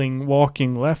feeling,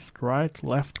 walking left, right. You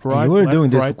were doing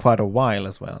this for quite a while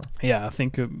as well. Yeah, I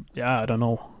think, I don't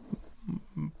know,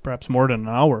 perhaps more than an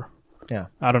hour. Yeah,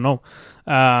 I don't know.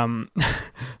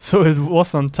 So it was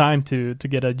some time to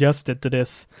get adjusted to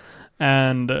this.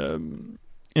 And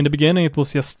in the beginning, it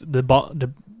was just the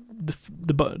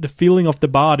feeling of the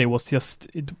body was just,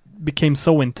 it became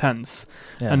so intense.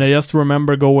 Yeah. And I just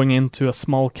remember going into a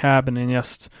small cabin and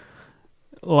just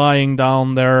lying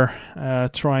down there,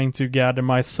 trying to gather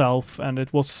myself. And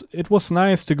it was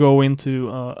nice to go into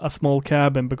a small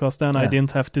cabin, because then I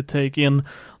didn't have to take in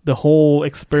the whole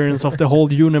experience of the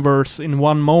whole universe in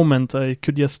one moment. I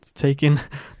could just take in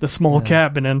the small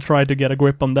cabin and try to get a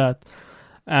grip on that.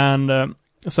 And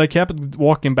so I kept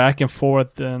walking back and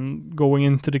forth and going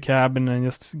into the cabin and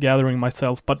just gathering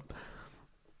myself. But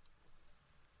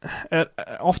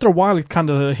after a while, it kind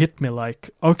of hit me like,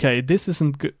 okay, this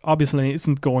obviously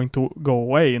isn't going to go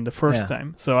away in the first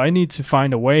time. So I need to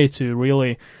find a way to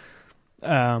really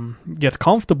get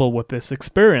comfortable with this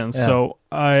experience. Yeah. So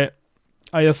I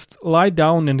just lie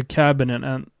down in the cabin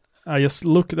and I just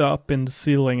looked up in the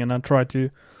ceiling and I tried to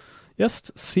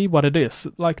just see what it is.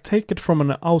 Like, take it from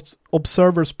an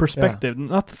observer's perspective. Yeah.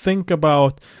 Not think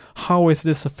about how is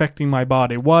this affecting my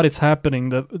body, what is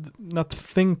happening.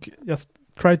 Just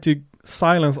try to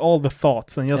silence all the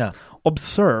thoughts and just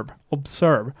observe.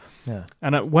 Yeah.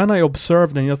 And when I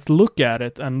observed and just look at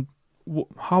it and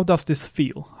how does this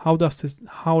feel? How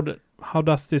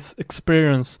does this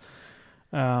experience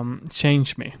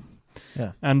change me?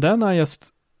 Yeah. And then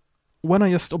when I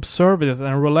just observed it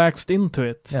and relaxed into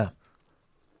it,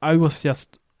 I was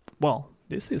just,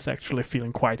 this is actually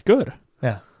feeling quite good.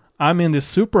 Yeah. I'm in this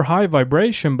super high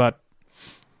vibration,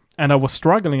 and I was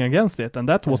struggling against it, and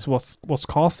that was what's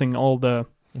causing all the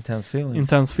intense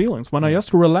feelings. When I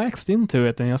just relaxed into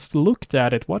it and just looked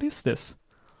at it, what is this?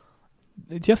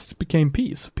 it just became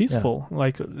peaceful.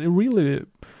 Like it really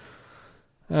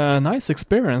nice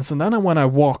experience. And then when I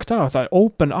walked out, I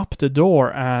opened up the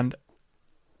door, and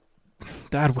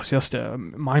that was just a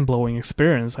mind-blowing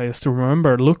experience. I just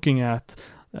remember looking at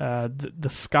the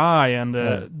sky and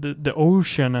the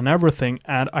ocean and everything,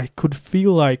 and I could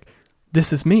feel like,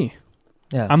 this is me.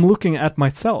 Yeah. I'm looking at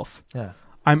myself. Yeah.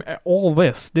 I'm all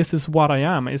this. This is what I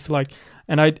am. It's like,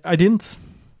 and I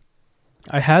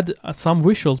had some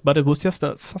visuals, but it was just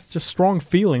such a strong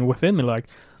feeling within me, like,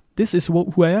 this is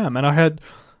who I am. And I had,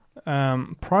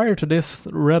 prior to this,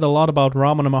 read a lot about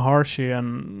Ramana Maharshi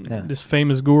and this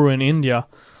famous guru in India,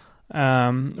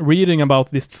 reading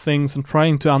about these things and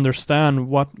trying to understand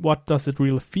what does it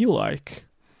really feel like.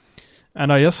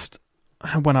 And I just,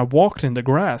 when I walked in the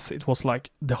grass, it was like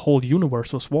the whole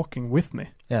universe was walking with me.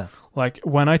 Yeah. Like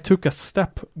when I took a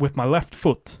step with my left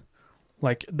foot,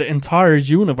 like the entire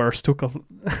universe took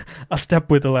a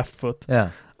step with the left foot. Yeah.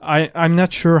 I'm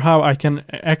not sure how I can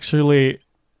actually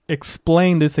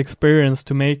explain this experience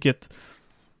to make it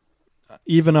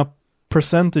even a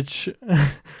percentage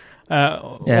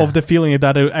of the feeling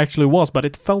that it actually was. But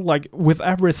it felt like with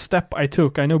every step I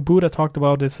took, I know Buddha talked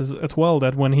about this as well,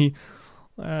 that when he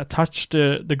touched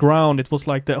the ground, it was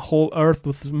like the whole earth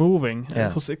was moving. Yeah.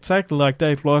 It was exactly like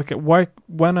that. Like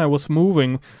when I was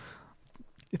moving,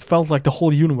 it felt like the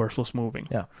whole universe was moving.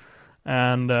 Yeah.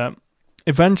 And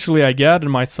eventually I gathered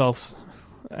myself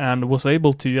and was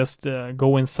able to just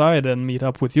go inside and meet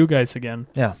up with you guys again.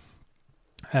 Yeah.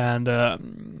 And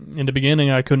in the beginning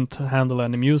I couldn't handle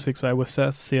any music, so I was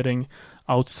sitting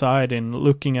outside and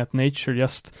looking at nature,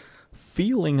 just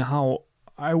feeling how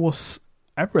I was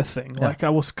everything. Yeah. Like I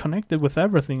was connected with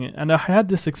everything. And I had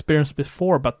this experience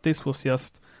before, but this was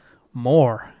just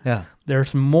more. Yeah.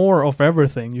 There's more of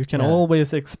everything. You can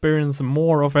always experience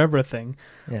more of everything.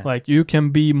 Yeah. Like you can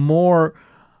be more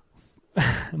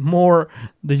the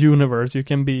universe. You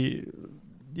can be,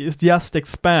 it just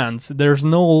expands. There's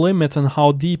no limit on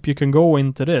how deep you can go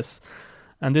into this.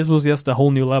 And this was just a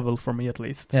whole new level for me, at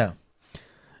least. Yeah.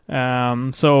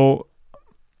 So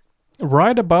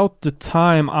right about the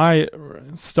time I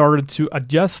started to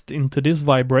adjust into this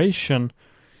vibration,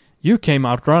 you came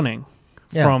out running.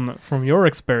 From your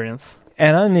experience.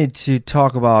 And I need to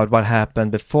talk about what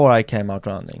happened before I came out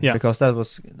running, because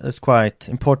that's quite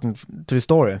important to the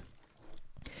story.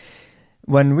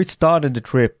 When we started the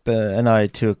trip, and I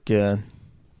took, we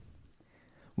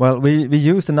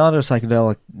used another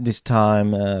psychedelic this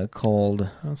time called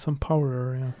some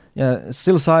powder,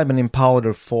 psilocybin in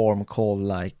powder form, called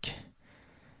like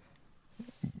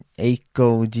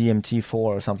ACO GMT4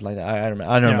 or something like that. I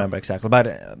don't remember exactly, but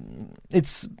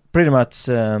it's pretty much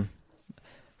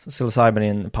psilocybin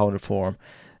in powder form.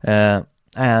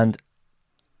 And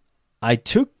I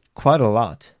took quite a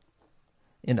lot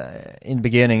in the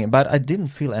beginning, but I didn't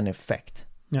feel any effect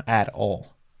at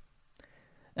all.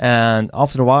 And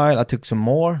after a while, I took some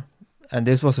more, and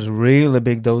this was a really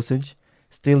big dosage.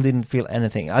 Still didn't feel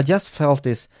anything. I just felt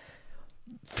this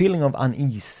feeling of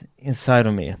unease inside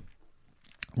of me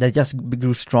that just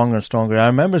grew stronger and stronger. I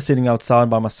remember sitting outside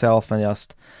by myself and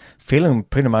just feeling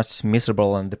pretty much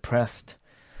miserable and depressed.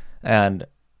 And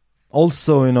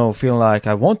also, feeling like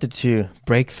I wanted to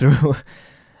break through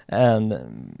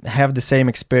and have the same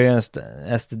experience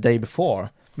as the day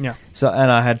before. Yeah. So,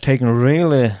 and I had taken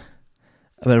really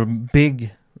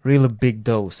big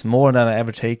dose, more than I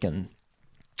ever taken.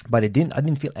 But I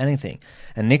didn't feel anything.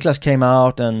 And Niklas came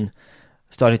out and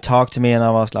started talking to me, and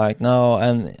I was like, no.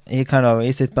 And he kind of,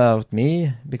 is it about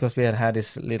me? Because we had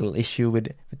this little issue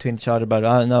between each other.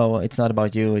 But no, it's not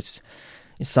about you. It's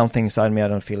something inside me. I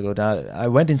don't feel good. I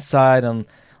went inside and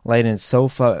laid in the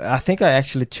sofa. I think I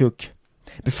actually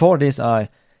before this, I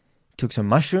took some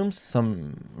mushrooms,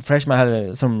 some fresh. I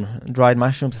had some dried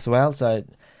mushrooms as well.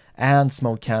 And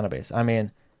smoked cannabis. I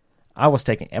mean, I was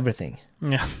taking everything.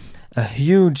 Yeah. A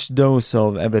huge dose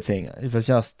of everything. It was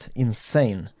just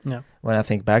insane when I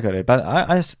think back at it. But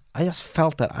I just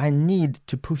felt that I need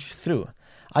to push through.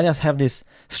 I just have this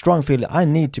strong feeling I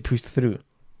need to push through,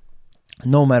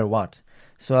 no matter what.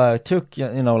 So I took,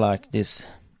 like this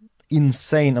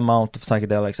insane amount of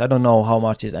psychedelics. I don't know how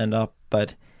much it ended up,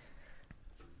 but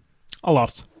a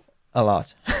lot.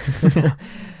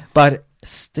 But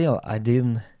still, I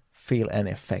didn't feel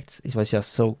any effects. It was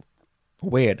just so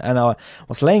weird. And I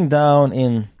was laying down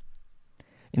in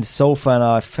the sofa, and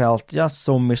I felt just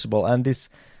so miserable. And this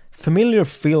familiar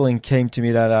feeling came to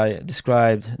me that I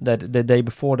described that the day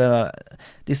before, that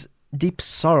this deep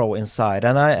sorrow inside.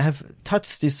 And I have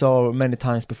touched this sorrow many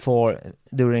times before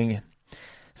during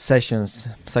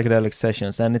psychedelic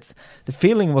sessions, and the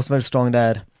feeling was very strong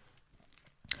that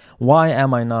why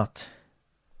am I not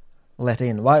let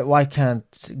in? Why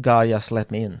can't God just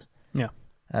let me in? Yeah.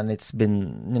 And it's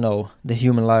been, the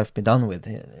human life be done with.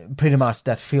 Pretty much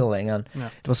that feeling. And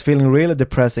it was feeling really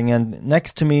depressing. And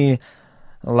next to me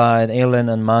lied Ellen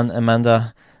and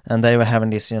Amanda, and they were having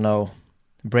this,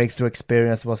 breakthrough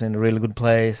experience, was in a really good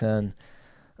place. And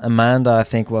Amanda, I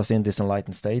think, was in this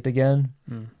enlightened state again.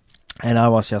 And I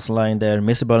was just lying there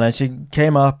miserable. And she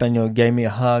came up and, gave me a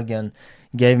hug and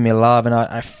gave me love. And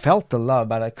I felt the love,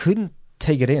 but I couldn't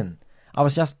take it in. I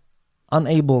was just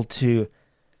unable to,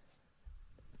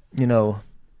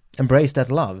 embrace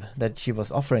that love that she was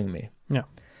offering me. Yeah.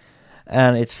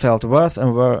 And it felt worse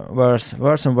and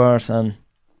worse. And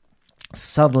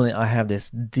suddenly I have this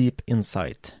deep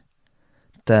insight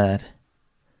that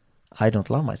I don't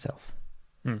love myself.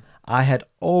 I had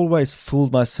always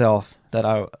fooled myself that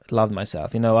I loved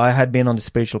myself. I had been on the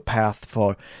spiritual path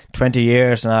for 20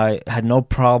 years and I had no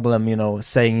problem,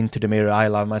 saying into the mirror, I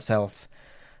love myself.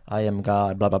 I am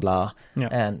God, blah, blah, blah. Yeah.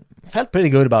 And felt pretty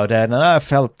good about that. And I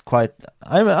felt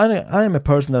I'm a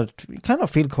person that kind of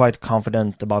feel quite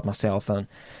confident about myself.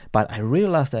 But I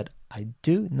realized that I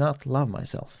do not love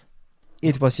myself.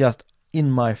 It was just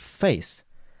in my face.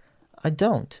 I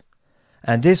don't.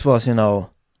 And this was,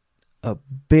 a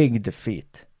big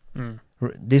defeat.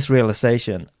 This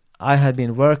realization. I had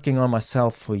been working on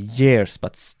myself for years,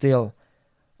 but still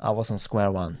I was on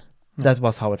square one. That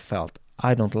was how it felt.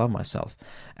 I don't love myself.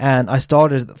 And I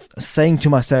started saying to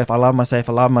myself, I love myself,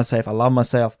 I love myself, I love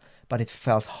myself, but it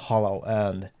felt hollow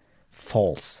and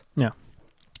false. Yeah.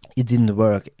 It didn't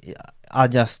work. It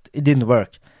didn't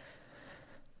work.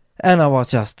 And I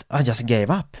just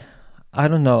gave up. I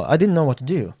don't know. I didn't know what to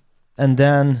do. And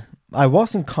then I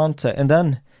was in contact, and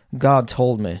then God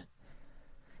told me,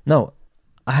 no,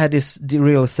 I had this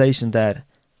realization that,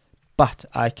 but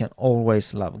I can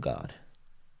always love God.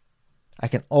 I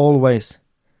can always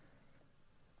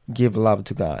give love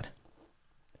to God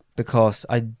because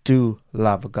I do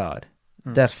love God.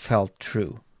 That felt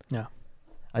true. Yeah.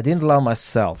 I didn't love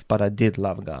myself, but I did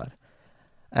love God.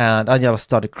 And I just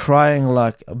started crying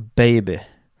like a baby.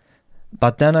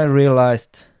 But then I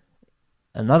realized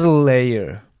another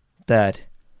layer that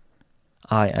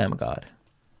I am God.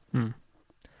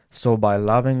 So by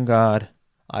loving God,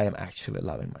 I am actually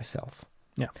loving myself.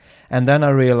 Yeah. And then I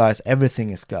realized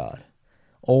everything is God.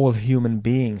 All human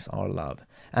beings are love.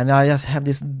 And I just have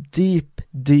this deep,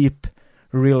 deep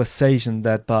realization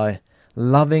that by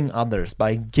loving others,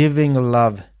 by giving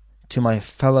love to my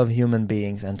fellow human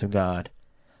beings and to God,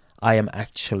 I am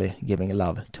actually giving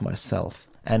love to myself.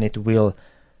 And it will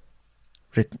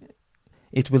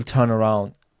turn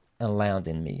around and land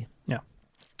in me. Yeah.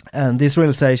 And this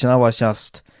realization, I was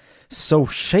just so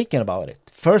shaken about it.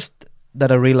 First,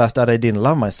 that I realized that I didn't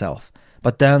love myself.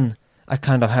 But then I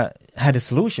kind of had a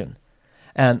solution.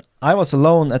 And I was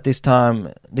alone at this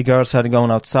time. The girls had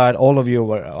gone outside. All of you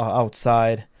were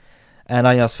outside. And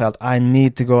I just felt I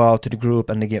need to go out to the group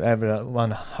and give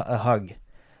everyone a hug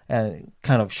and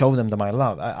kind of show them my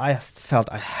love. I just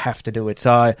felt I have to do it.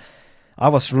 So I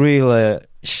was really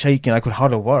shaking. I could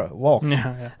hardly walk.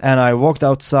 Yeah. And I walked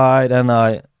outside and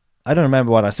I don't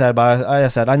remember what I said, but I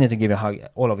said, I need to give you a hug,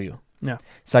 all of you. Yeah.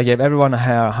 So I gave everyone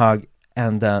a hug.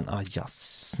 And then I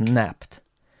just snapped.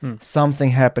 Something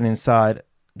happened inside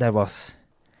that was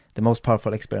the most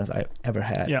powerful experience I ever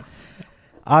had. Yeah.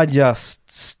 I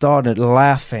just started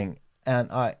laughing,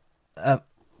 and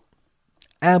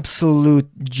absolute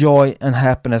joy and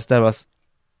happiness that was.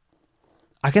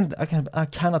 I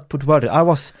cannot put word.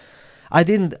 I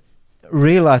didn't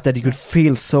realize that you could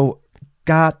feel so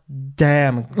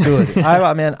goddamn good.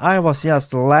 I was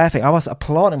just laughing. I was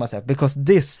applauding myself because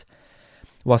this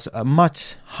was a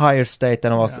much higher state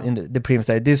than I was in the previous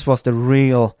state. This was the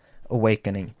real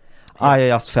awakening. Yeah. I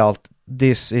just felt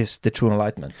this is the true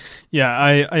enlightenment. Yeah,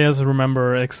 I just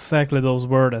remember exactly those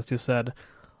words as you said.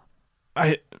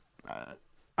 I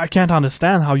can't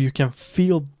understand how you can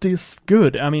feel this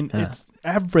good. I mean, it's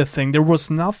everything. There was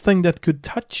nothing that could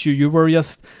touch you. You were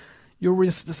just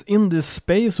in this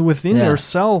space within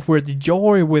yourself, with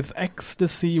joy, with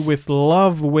ecstasy, with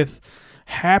love, with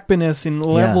happiness in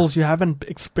levels you haven't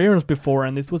experienced before,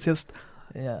 and it was just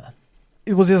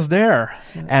there.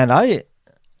 And I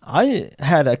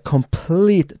had a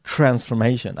complete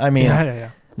transformation. I mean,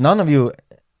 none of you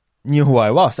knew who I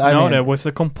was. There was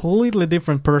a completely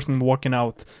different person walking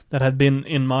out that had been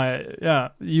in my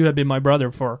you had been my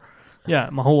brother for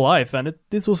my whole life, and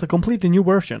this was a completely new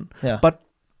version, but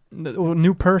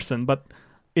new person, but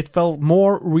it felt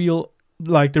more real,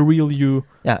 like the real you.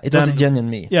 Yeah, it was a genuine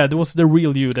me. Yeah, it was the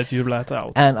real you that you let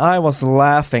out. And I was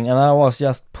laughing, and I was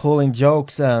just pulling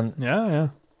jokes, and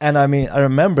And I mean, I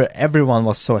remember everyone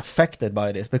was so affected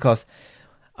by this because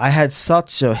I had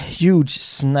such a huge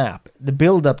snap. The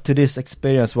build up to this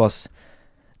experience was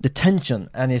the tension,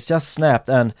 and it's just snapped,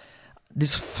 and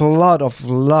this flood of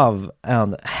love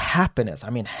and happiness.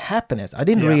 I mean, happiness. I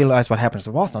didn't realize what happiness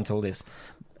was until this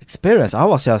experience. I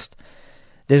was just,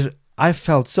 I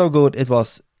felt so good. It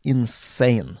was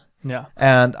insane. Yeah.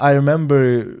 And I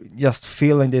remember just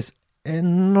feeling this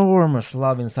enormous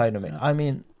love inside of me. I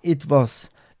mean, it was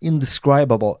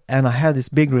indescribable. And I had this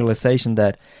big realization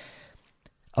that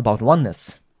about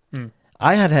oneness.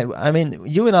 I mean,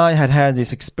 you and I had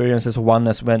these experiences of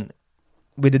oneness when,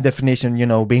 with the definition, you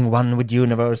know, being one with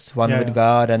universe, one with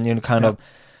God, and you know, kind of,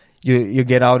 you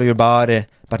get out of your body.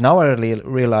 But now I really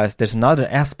realize there's another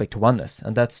aspect to oneness,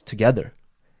 and that's together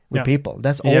with people.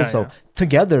 That's also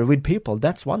together with people.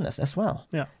 That's oneness as well.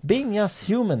 Yeah, being just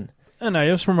human. And I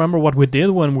just remember what we did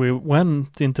when we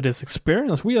went into this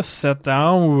experience. We just sat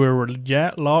down, we were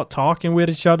talking with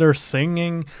each other,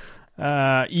 singing,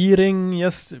 eating,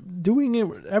 just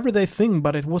doing everyday thing.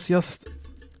 But it was just,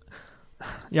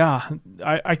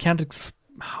 I can't.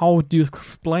 How do you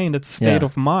explain that state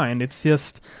of mind? It's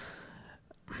just,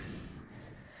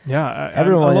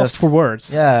 everyone lost for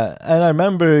words. Yeah, and I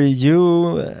remember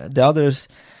you, the others,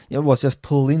 was just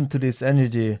pulled into this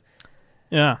energy.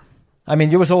 Yeah. I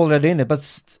mean, you was already in it, but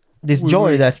this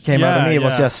joy that came out of me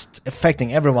was just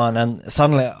affecting everyone, and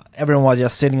suddenly everyone was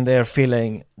just sitting there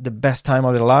feeling the best time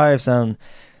of their lives. And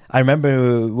I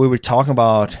remember we were talking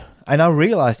about, and I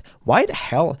realized, why the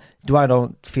hell do I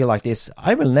don't feel like this?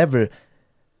 I will never.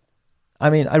 I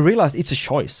mean, I realized it's a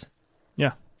choice.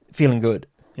 Yeah, feeling good.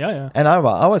 Yeah. And I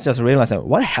was just realizing,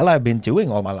 what the hell I've been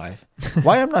doing all my life?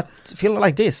 Why I'm not feeling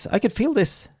like this? I could feel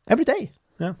this every day.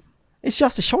 Yeah. It's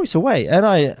just a choice away, and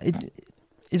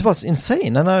it was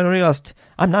insane. And I realized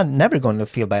I'm never going to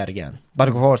feel bad again. But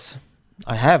of course,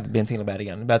 I have been feeling bad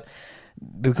again. But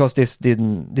because this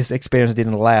experience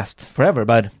didn't last forever,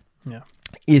 but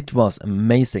it was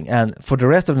amazing. And for the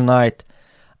rest of the night,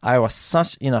 I was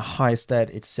such in a high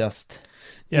state. It's just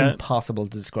impossible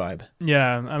to describe.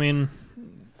 Yeah, I mean,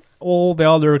 all the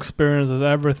other experiences,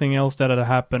 everything else that had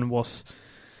happened was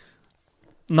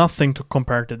nothing to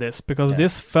compare to this, because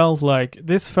this felt like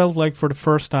for the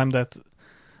first time that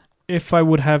if I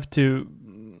would have to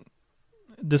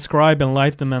describe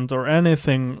enlightenment or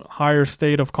anything, higher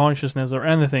state of consciousness or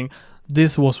anything,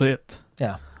 this was it.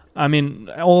 Yeah. I mean,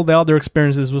 all the other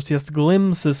experiences was just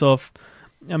glimpses of,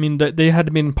 I mean, they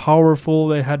had been powerful,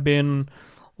 they had been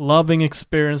loving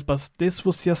experience, but this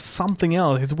was just something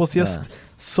else. It was just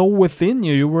so within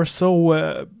you. You were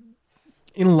so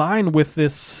in line with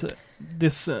this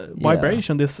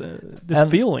vibration, this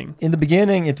feeling. In the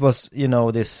beginning, it was,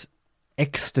 this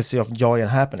ecstasy of joy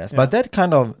and happiness, but that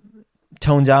kind of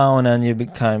toned down, and you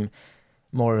became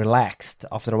more relaxed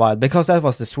after a while, because that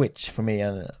was the switch for me.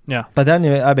 And but then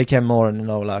I became more,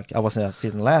 like I wasn't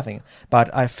sitting laughing, but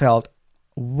I felt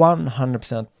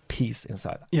 100% peace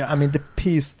inside. Yeah, I mean, the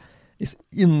peace is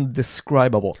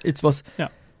indescribable. It was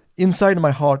inside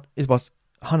my heart. It was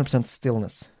 100%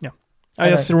 stillness. Yeah,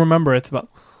 I just remember it, but.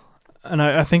 And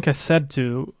I think I said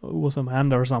to, it was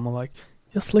Amanda or someone, like,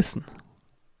 just listen.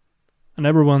 And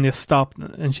everyone just stopped,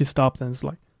 and she stopped, and it's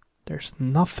like, there's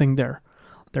nothing there.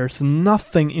 There's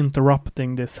nothing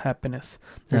interrupting this happiness.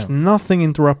 There's nothing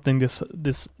interrupting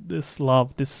this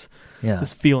love, this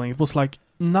feeling. It was like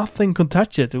nothing could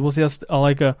touch it. It was just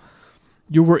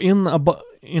you were in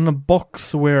a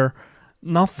box where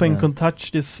nothing could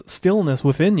touch this stillness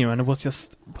within you, and it was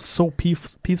just so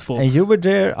peaceful. And you were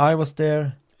there, I was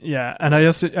there. Yeah, and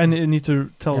I need to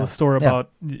tell the story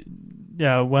about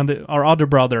when our other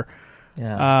brother,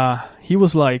 he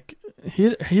was like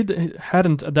he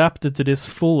hadn't adapted to this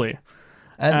fully,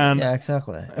 and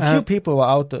exactly. A few people were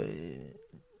out.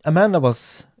 Amanda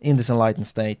was in this enlightened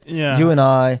state. Yeah, you and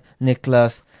I,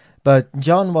 Niklas, but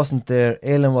John wasn't there,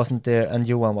 Elin wasn't there, and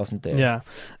Johan wasn't there. Yeah,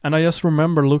 and I just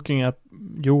remember looking at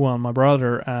Johan, my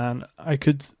brother, and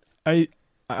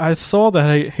I saw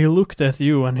that he looked at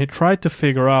you and he tried to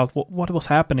figure out what was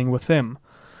happening with him.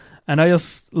 And I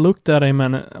just looked at him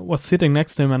and was sitting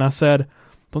next to him, and I said,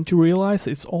 don't you realize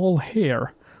it's all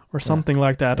here? Or something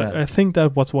like that. Yeah. I think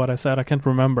that was what I said. I can't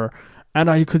remember. And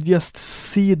I could just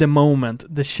see the moment,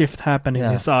 the shift happen in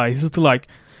his eyes. It's like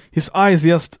his eyes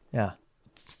just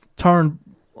turned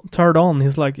on.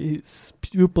 He's like, his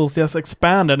pupils just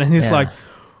expanded, and he's like,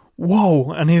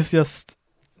 whoa. And he's just...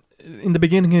 In the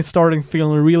beginning, he's starting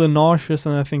feeling really nauseous,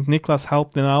 and I think Niklas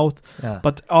helped him out. Yeah.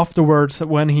 But afterwards,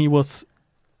 when he was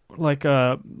like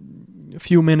a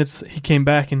few minutes, he came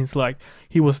back, and he's like,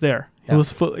 he was there. He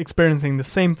was experiencing the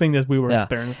same thing that we were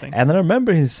experiencing. And I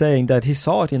remember him saying that he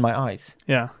saw it in my eyes.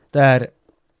 Yeah. That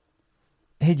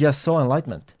he just saw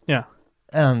enlightenment. Yeah.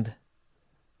 And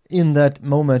in that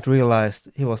moment realized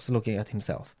he was looking at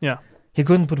himself. Yeah. He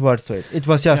couldn't put words to it. It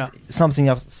was just something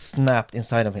else snapped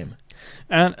inside of him.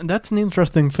 And that's an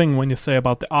interesting thing when you say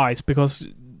about the eyes, because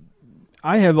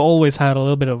I have always had a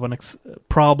little bit of an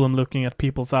problem looking at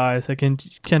people's eyes. I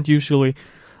can't usually...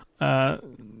 I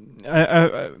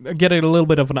get a little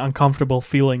bit of an uncomfortable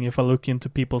feeling if I look into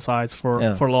people's eyes for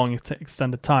long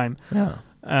extended time. Yeah.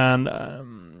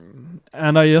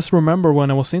 And I just remember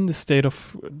when I was in this state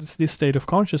of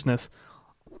consciousness,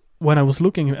 when I was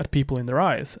looking at people in their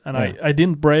eyes, and I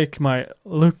didn't break my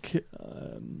look,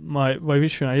 my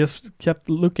vision. I just kept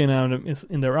looking at them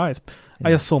in their eyes.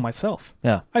 I just saw myself.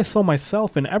 Yeah. I saw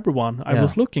myself in everyone I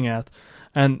was looking at,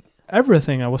 and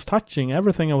everything I was touching,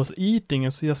 everything I was eating,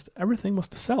 it's just everything was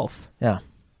the self. Yeah.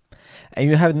 And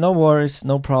you had no worries,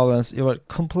 no problems. You were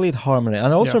complete harmony. And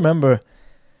I also remember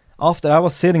after I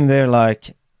was sitting there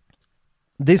like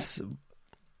this,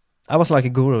 I was like a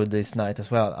guru this night as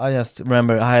well. I just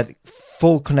remember I had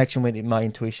full connection with my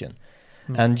intuition.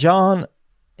 And John,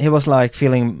 he was like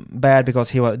feeling bad because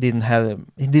he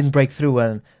didn't break through,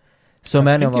 and so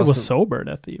many of us. He was sober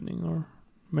that evening, or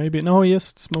maybe no, he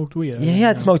just smoked weed. Yeah, he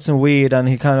had smoked some weed, and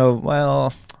he kind of,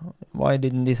 well, why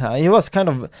didn't this happen? He was kind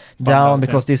of down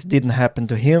because this didn't happen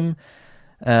to him.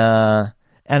 And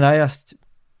I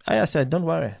said, don't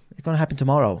worry, it's gonna happen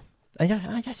tomorrow. And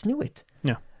I just knew it.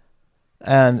 Yeah.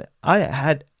 And I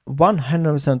had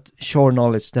 100% sure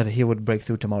knowledge that he would break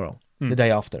through tomorrow, the day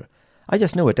after. I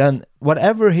just knew it. And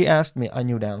whatever he asked me, I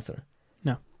knew the answer.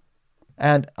 Yeah.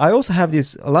 And I also have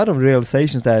a lot of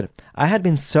realizations that I had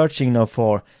been searching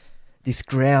for these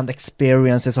grand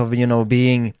experiences of,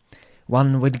 being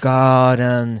one with God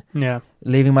and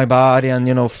leaving my body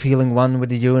and, feeling one with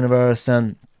the universe.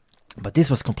 But this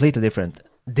was completely different.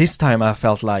 This time I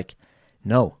felt like,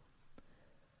 no,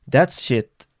 that's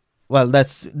shit. Well,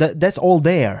 that's all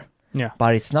there. Yeah.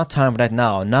 But it's not time for that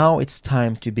now. Now it's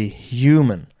time to be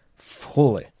human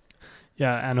fully.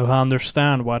 Yeah, and to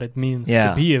understand what it means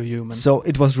to be a human. So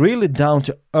it was really down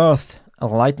to earth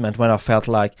enlightenment when I felt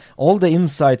like all the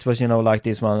insights was, like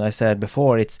this one I said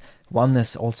before, it's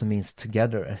oneness also means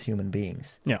together as human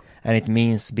beings. Yeah. And it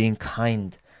means being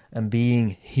kind and being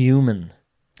human.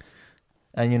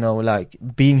 And, like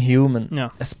being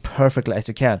human as perfectly as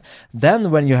you can.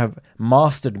 Then when you have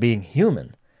mastered being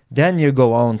human, then you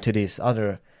go on to this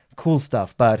other cool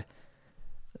stuff. But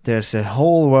there's a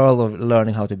whole world of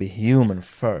learning how to be human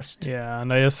first. Yeah,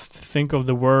 and I just think of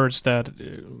the words that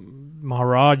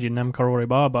Maharaji Nemkarori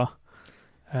Baba,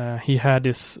 he had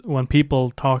this, when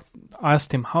people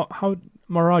asked him, how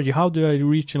Maharaji, how do I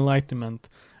reach enlightenment?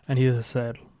 And he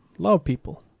said, love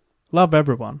people. Love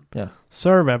everyone. Yeah.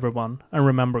 Serve everyone and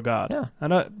remember God. Yeah.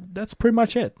 And that's pretty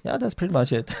much it. Yeah, that's pretty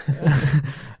much it.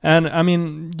 And I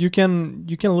mean, you can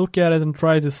look at it and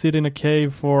try to sit in a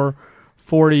cave for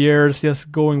 40 years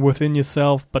just going within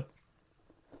yourself, but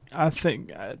I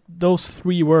think those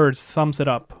 3 words sums it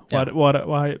up. Yeah.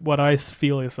 What I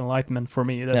feel is enlightenment for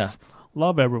me. That's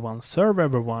love everyone, serve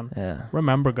everyone,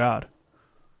 remember God.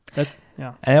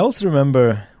 Yeah. I also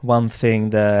remember one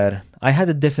thing that I had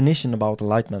a definition about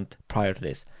enlightenment prior to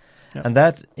this. Yeah. And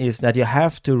that is that you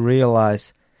have to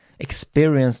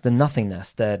experience the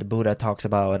nothingness that Buddha talks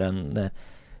about and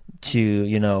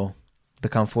to,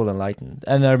 become full enlightened.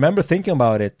 And I remember thinking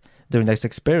about it during this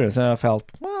experience and I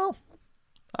felt, well,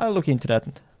 I'll look into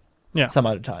that some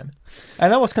other time.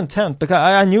 And I was content because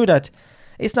I knew that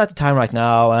it's not the time right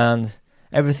now and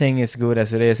everything is good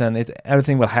as it is, and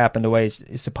everything will happen the way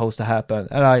it's supposed to happen.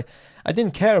 And I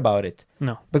didn't care about it.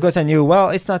 No. Because I knew,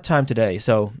 well, it's not time today,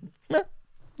 so...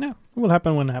 Yeah, it will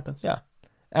happen when it happens. Yeah.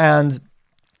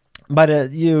 But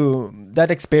that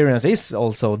experience is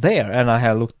also there, and I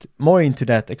have looked more into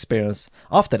that experience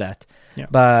after that. Yeah.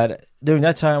 But during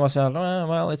that time, I was like,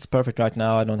 well, it's perfect right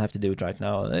now. I don't have to do it right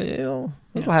now. It will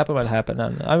happen when it happens,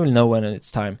 and I will know when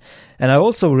it's time. And I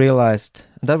also realized,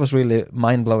 that was really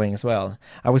mind-blowing as well.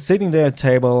 I was sitting there at the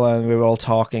table, and we were all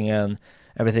talking, and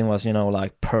everything was,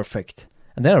 like, perfect.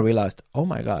 And then I realized, oh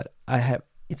my God,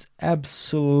 it's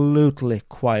absolutely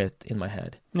quiet in my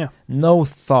head. Yeah. No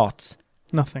thoughts.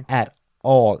 Nothing. At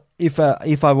all. If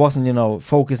I wasn't,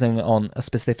 focusing on a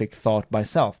specific thought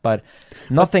myself, but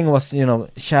nothing was,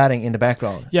 chatting in the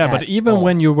background. Yeah, but even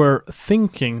when you were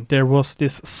thinking, there was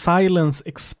this silence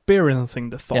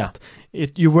experiencing the thought. Yeah.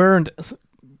 You weren't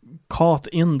caught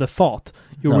in the thought.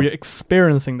 You were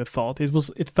experiencing the thought.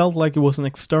 It felt like it was an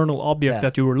external object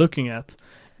that you were looking at.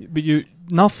 But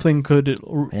nothing could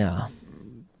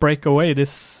break away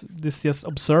this just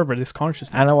observer, this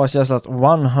consciousness. And I was just like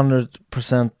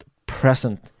 100%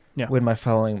 present Yeah. with my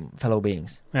fellow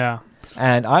beings. Yeah.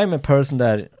 And I'm a person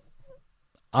that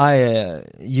I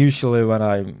usually when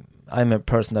I'm a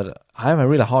person that I have a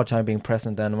really hard time being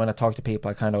present, and when I talk to people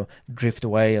I kind of drift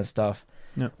away and stuff.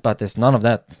 Yeah. But there's none of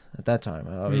that at that time.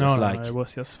 I was like it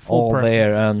was just full all presence.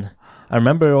 there. And I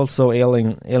remember also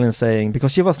Elin saying,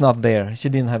 because she was not there, she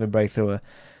didn't have a breakthrough,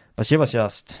 but she was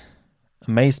just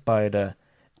amazed by the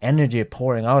energy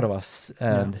pouring out of us,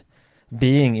 and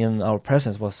being in our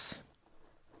presence was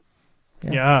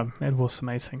Yeah, it was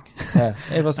amazing. Yeah,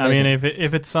 it was amazing. I mean,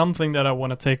 if it's something that I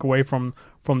want to take away from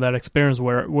that experience,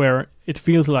 where it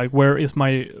feels like where is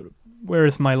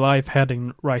my life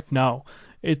heading right now,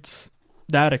 it's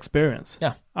that experience.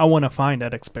 Yeah, I want to find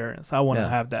that experience. I want to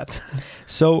have that.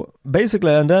 So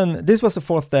basically, and then this was the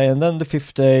 4th day, and then the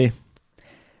 5th day,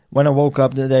 when I woke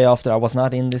up the day after, I was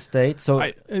not in this state. So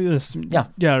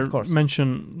of course.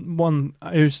 Mention one.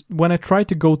 When I tried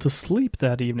to go to sleep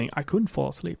that evening, I couldn't fall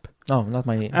asleep. No, not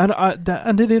my. And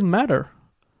it didn't matter,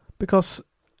 because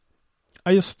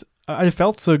I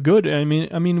felt so good. I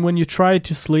mean, when you try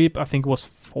to sleep, I think it was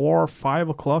 4, 5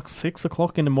 o'clock, 6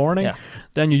 o'clock in the morning. Yeah.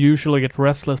 Then you usually get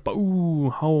restless. But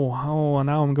how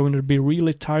now I'm going to be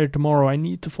really tired tomorrow. I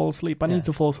need to fall asleep. I need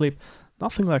to fall asleep.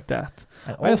 Nothing like that.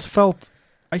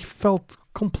 I felt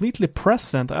completely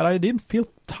present, and I didn't feel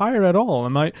tired at all.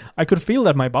 And I could feel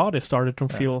that my body started to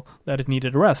feel that it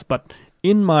needed rest. But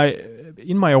in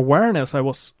my awareness, I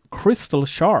was crystal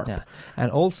sharp. Yeah. And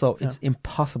also, it's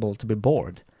impossible to be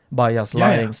bored by just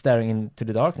lying, staring into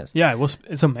the darkness. Yeah,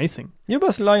 it's amazing. You're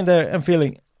just lying there and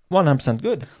feeling 100%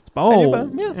 good. Oh,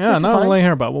 now I'm laying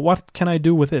here, but what can I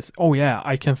do with this? Oh yeah,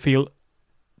 I can feel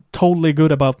totally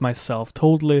good about myself,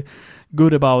 totally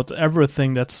good about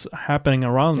everything that's happening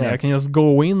around me. I can just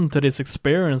go into this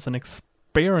experience and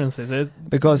experience it.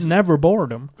 Because never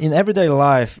boredom. In everyday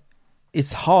life,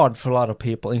 it's hard for a lot of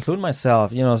people, including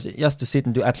myself, just to sit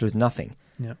and do absolutely nothing.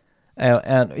 Yeah.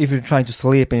 And if you're trying to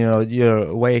sleep and you're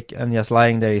awake and just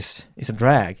lying there is a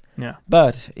drag. Yeah.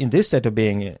 But in this state of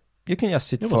being, you can just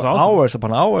sit for hours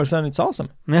upon hours, and it's awesome.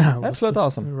 Yeah, absolutely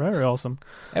awesome. Very awesome.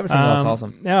 Everything was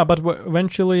awesome. Yeah, but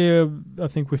eventually, I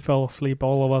think we fell asleep.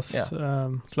 All of us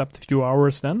slept a few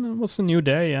hours. Then it was a new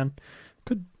day, and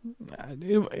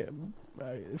it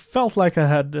felt like I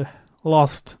had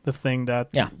lost the thing that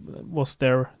was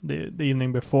there the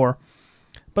evening before.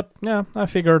 But yeah, I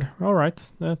figured, all right,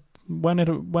 that when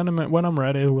I'm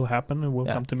ready, it will happen. It will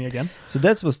come to me again. So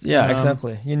that was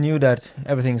exactly. You knew that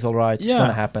everything's all right. It's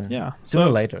gonna happen. Yeah, sooner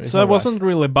or later. So I wasn't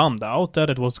really bummed out that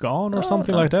it was gone or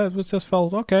something like that. It just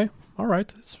felt okay. All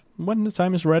right, when the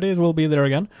time is ready, it will be there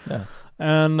again. Yeah.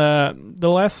 And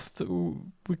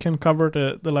we can cover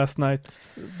the last night,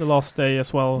 the last day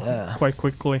as well, quite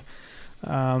quickly.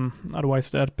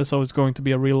 Otherwise the episode is going to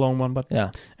be a real long one, but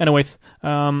anyways,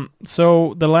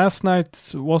 so the last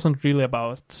night wasn't really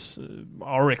about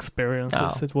our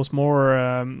experiences. It was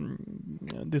more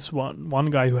this one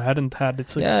guy who hadn't had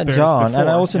its experience John before. And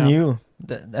I also knew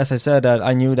that, as I said, that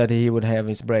I knew that he would have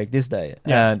his break this day,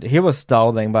 and he was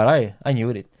stalling, but I knew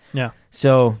it.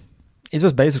 So it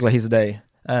was basically his day,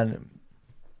 and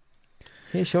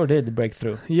he sure did break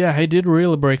through. Yeah, he did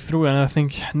really break through, and I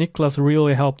think Niklas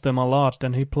really helped them a lot,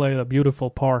 and he played a beautiful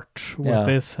part with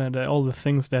this, and all the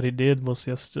things that he did was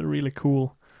just really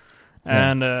cool.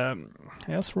 And I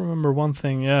just remember one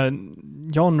thing,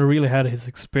 John really had his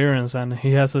experience, and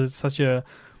he has such a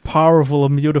powerful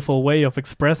and beautiful way of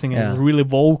expressing it. He's really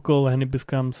vocal, and he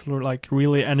becomes like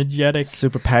really energetic.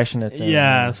 Super passionate.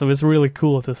 So it's really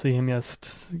cool to see him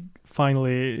just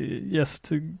finally,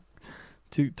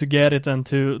 to get it and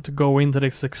to go into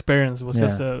this experience was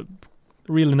just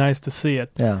really nice to see it.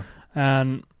 Yeah.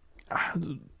 And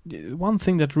one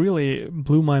thing that really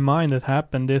blew my mind that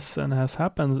happened and has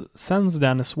happened since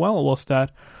then as well was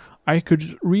that I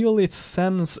could really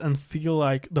sense and feel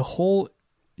like the whole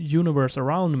universe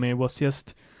around me was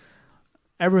just,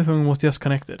 everything was just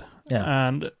connected. Yeah.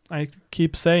 And I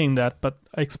keep saying that, but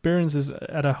I experienced this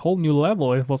at a whole new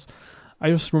level. I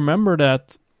just remember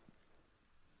that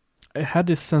I had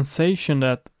this sensation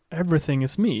that everything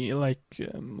is me, like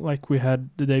we had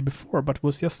the day before, but it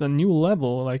was just a new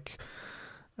level. Like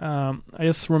I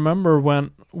just remember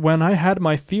when I had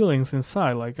my feelings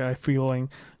inside, like I feeling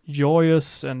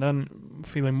joyous and then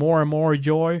feeling more and more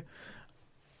joy.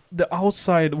 The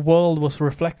outside world was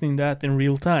reflecting that in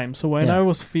real time. So when I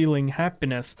was feeling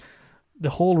happiness, the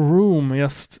whole room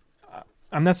just.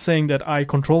 I'm not saying that I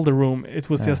controlled the room. It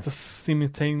was just a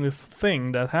simultaneous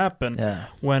thing that happened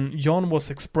when John was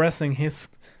expressing his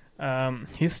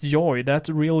joy. That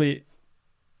really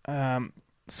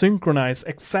synchronize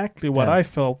exactly what I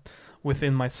felt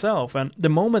within myself. And the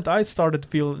moment I started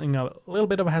feeling a little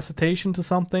bit of a hesitation to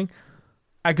something,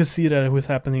 I could see that it was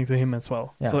happening to him as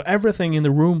well. Yeah. So everything in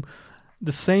the room,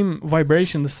 the same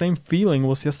vibration, the same feeling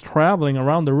was just traveling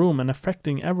around the room and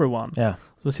affecting everyone. Yeah.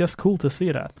 It was just cool to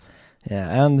see that.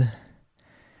 Yeah, and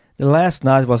the last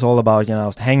night was all about,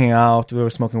 hanging out, we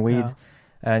were smoking weed,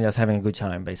 and just having a good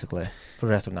time, basically, for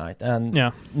the rest of the night.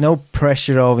 And no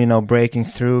pressure of, breaking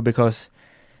through, because,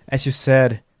 as you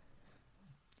said,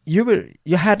 you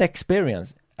had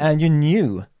experience, and you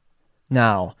knew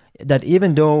now that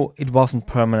even though it wasn't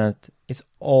permanent, it's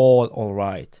all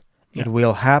right. It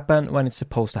will happen when it's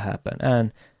supposed to happen.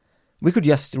 And we could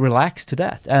just relax to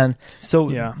that. And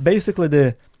so basically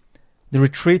the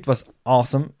retreat was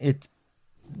awesome.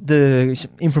 The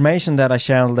information that I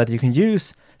channeled that you can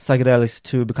use psychedelics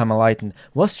to become enlightened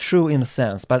was true in a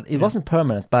sense, but it wasn't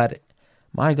permanent. But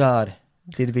my God,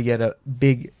 did we get a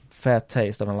big fat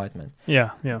taste of enlightenment.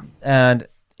 Yeah. And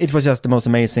it was just the most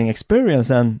amazing experience.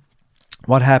 And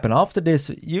what happened after this,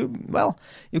 you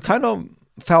kind of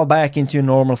fell back into your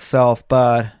normal self,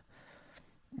 but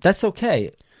that's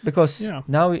okay, because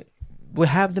now we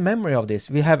have the memory of this,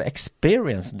 we have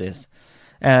experienced this,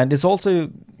 and it's also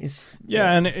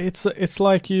and it's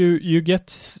like you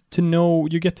get to know,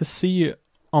 you get to see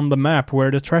on the map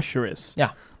where the treasure is.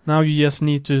 Now you just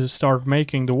need to start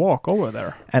making the walk over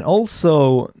there. And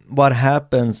also what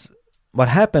happened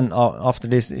after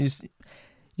this is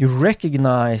you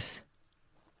recognize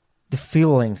the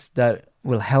feelings that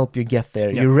will help you get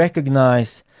there. You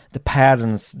recognize the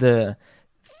patterns, the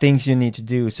things you need to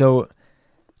do. So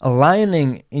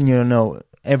aligning in your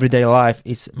everyday life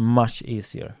is much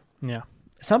easier. Yeah.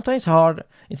 Sometimes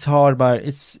it's hard, but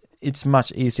it's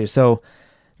much easier. So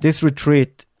this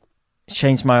retreat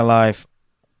changed my life.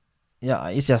 Yeah,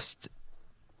 it's just,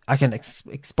 I can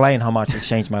explain how much it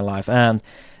changed my life. And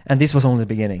this was only the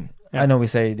beginning. I know we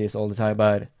say this all the time,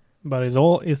 but it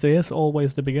is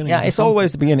always the beginning. Yeah, it's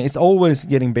always the beginning. It's always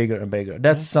getting bigger and bigger.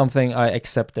 That's something I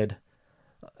accepted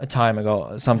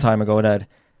some time ago, that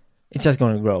it's just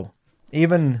going to grow.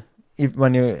 Even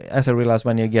as I realized,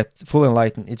 when you get fully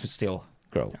enlightened, it will still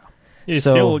grow.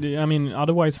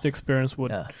 Otherwise the experience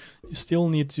would, you still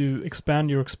need to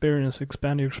expand your experience.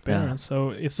 So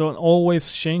it's an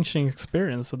always changing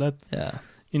experience. So that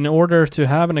in order to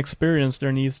have an experience,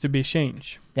 there needs to be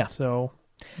change. Yeah. So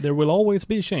there will always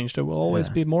be change. There will always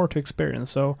be more to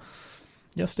experience. So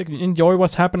just enjoy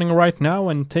what's happening right now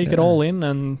and take it all in.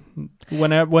 And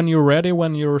when you're ready,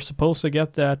 when you're supposed to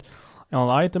get that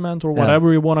enlightenment or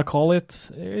whatever you want to call it,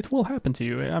 it will happen to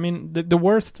you. I mean, the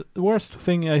worst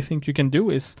thing I think you can do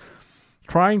is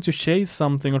trying to chase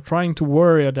something or trying to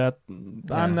worry that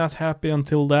I'm not happy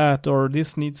until that, or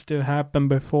this needs to happen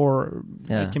before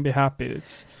I can be happy.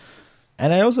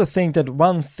 And I also think that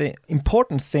one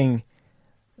important thing,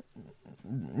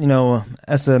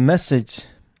 as a message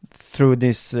through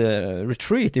this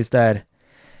retreat, is that,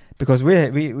 because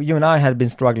you and I had been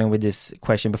struggling with this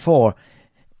question before,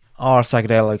 are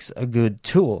psychedelics a good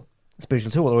tool, a spiritual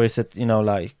tool, or is it,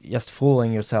 like just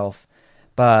fooling yourself?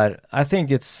 But I think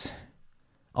it's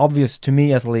obvious, to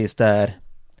me at least, that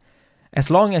as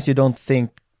long as you don't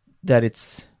think that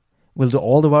will do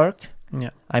all the work,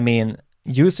 I mean,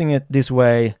 using it this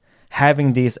way,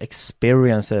 having these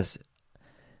experiences,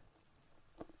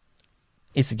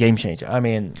 it's a game changer. I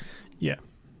mean,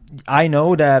 I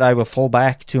know that I will fall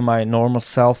back to my normal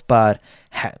self, but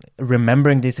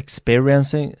remembering these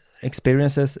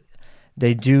experiences,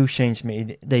 they do change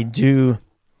me. They do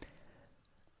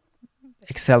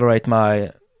accelerate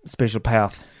my spiritual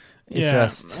path.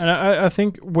 It's and I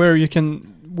think where you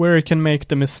can make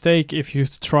the mistake if you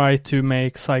try to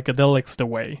make psychedelics the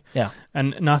way,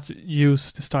 and not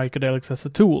use the psychedelics as a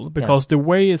tool, because the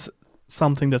way is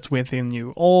something that's within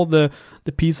you. All the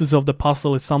pieces of the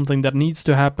puzzle is something that needs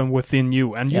to happen within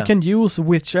you, and you can use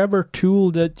whichever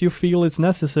tool that you feel is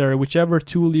necessary, whichever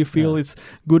tool you feel is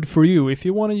good for you. If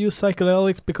you want to use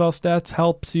psychedelics because that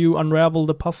helps you unravel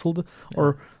the puzzle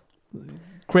or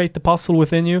create the puzzle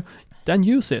within you, then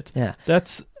use it.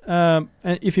 That's and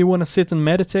if you want to sit and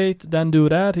meditate, then do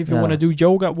that. If you want to do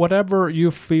yoga, whatever you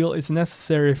feel is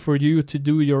necessary for you to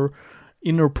do your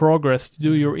inner progress, to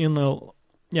do your inner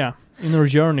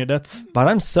journey. But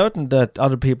I'm certain that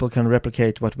other people can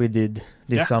replicate what we did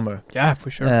this summer. Yeah, for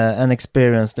sure. And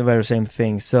experience the very same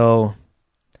thing. So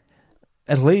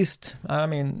at least, I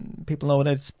mean, people know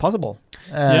that it's possible.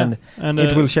 And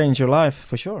it will change your life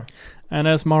for sure. And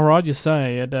as Maharaji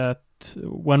say, that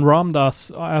when Ram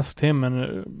Dass asked him,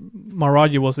 and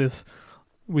Maharaji was this,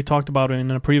 we talked about it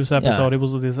in a previous episode, he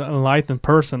was this enlightened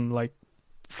person, like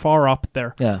far up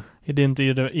there.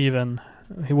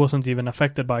 he wasn't even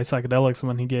affected by psychedelics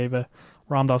when he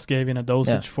Ramdas gave in a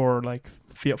dosage for like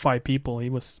 5 people.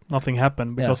 Nothing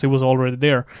happened because he was already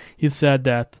there. He said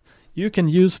that you can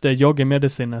use the yogi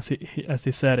medicine as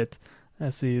he said it,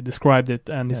 as he described it,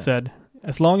 and he said,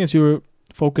 as long as you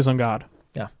focus on God.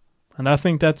 Yeah. And I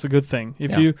think that's a good thing.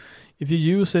 If you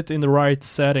use it in the right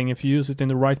setting, if you use it in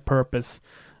the right purpose,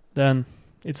 then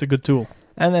it's a good tool.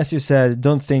 And as you said,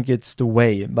 don't think it's the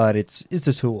way, but it's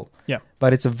a tool. Yeah.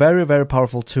 But it's a very, very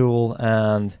powerful tool,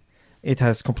 and it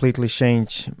has completely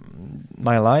changed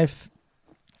my life.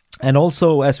 And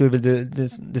also, as we will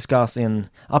discuss in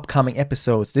upcoming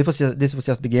episodes, this was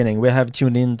just beginning. We have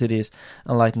tuned into these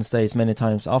enlightened states many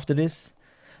times after this,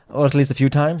 or at least a few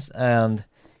times. And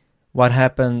what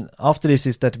happened after this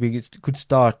is that we could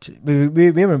start. We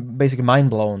were basically mind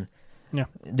blown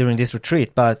during this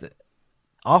retreat, but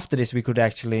after this we could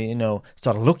actually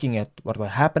start looking at what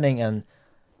was happening and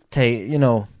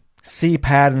see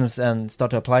patterns and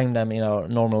start applying them in our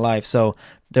normal life. So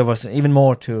there was even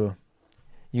more to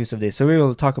use of this. So we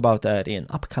will talk about that in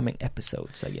upcoming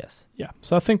episodes, I guess. Yeah,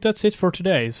 so I think that's it for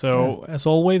today. So as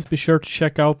always, be sure to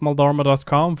check out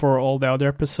maldharma.com for all the other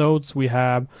episodes. We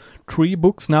have 3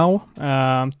 books now.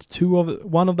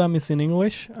 One of them is in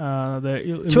English. The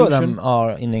Illusion. 2 of them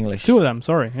are in English. 2 of them,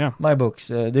 sorry, yeah. My books,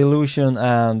 The Illusion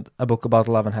and a book about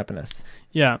love and happiness.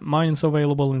 Yeah, mine is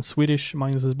available in Swedish.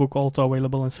 Mine is this book also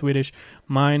available in Swedish.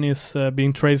 Mine is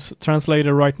being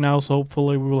translated right now, so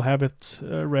hopefully we will have it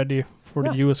ready for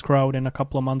the US crowd in a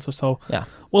couple of months or so. Yeah.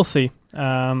 We'll see.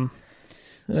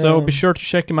 So be sure to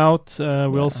check them out.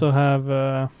 We also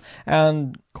have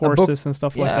and courses and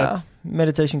stuff like that.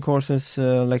 Meditation courses,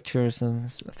 lectures and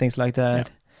things like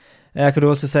that. Yeah. I could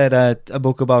also say that a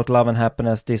book about love and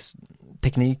happiness, this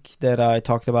technique that I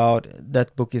talked about,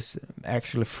 that book is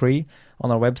actually free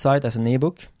on our website as an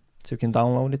ebook. So you can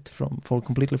download it for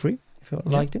completely free if you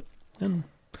would like to. And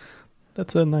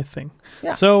that's a nice thing.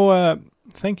 Yeah. So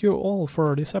thank you all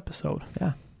for this episode.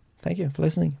 Yeah. Thank you for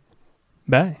listening.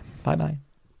 Bye. Bye-bye.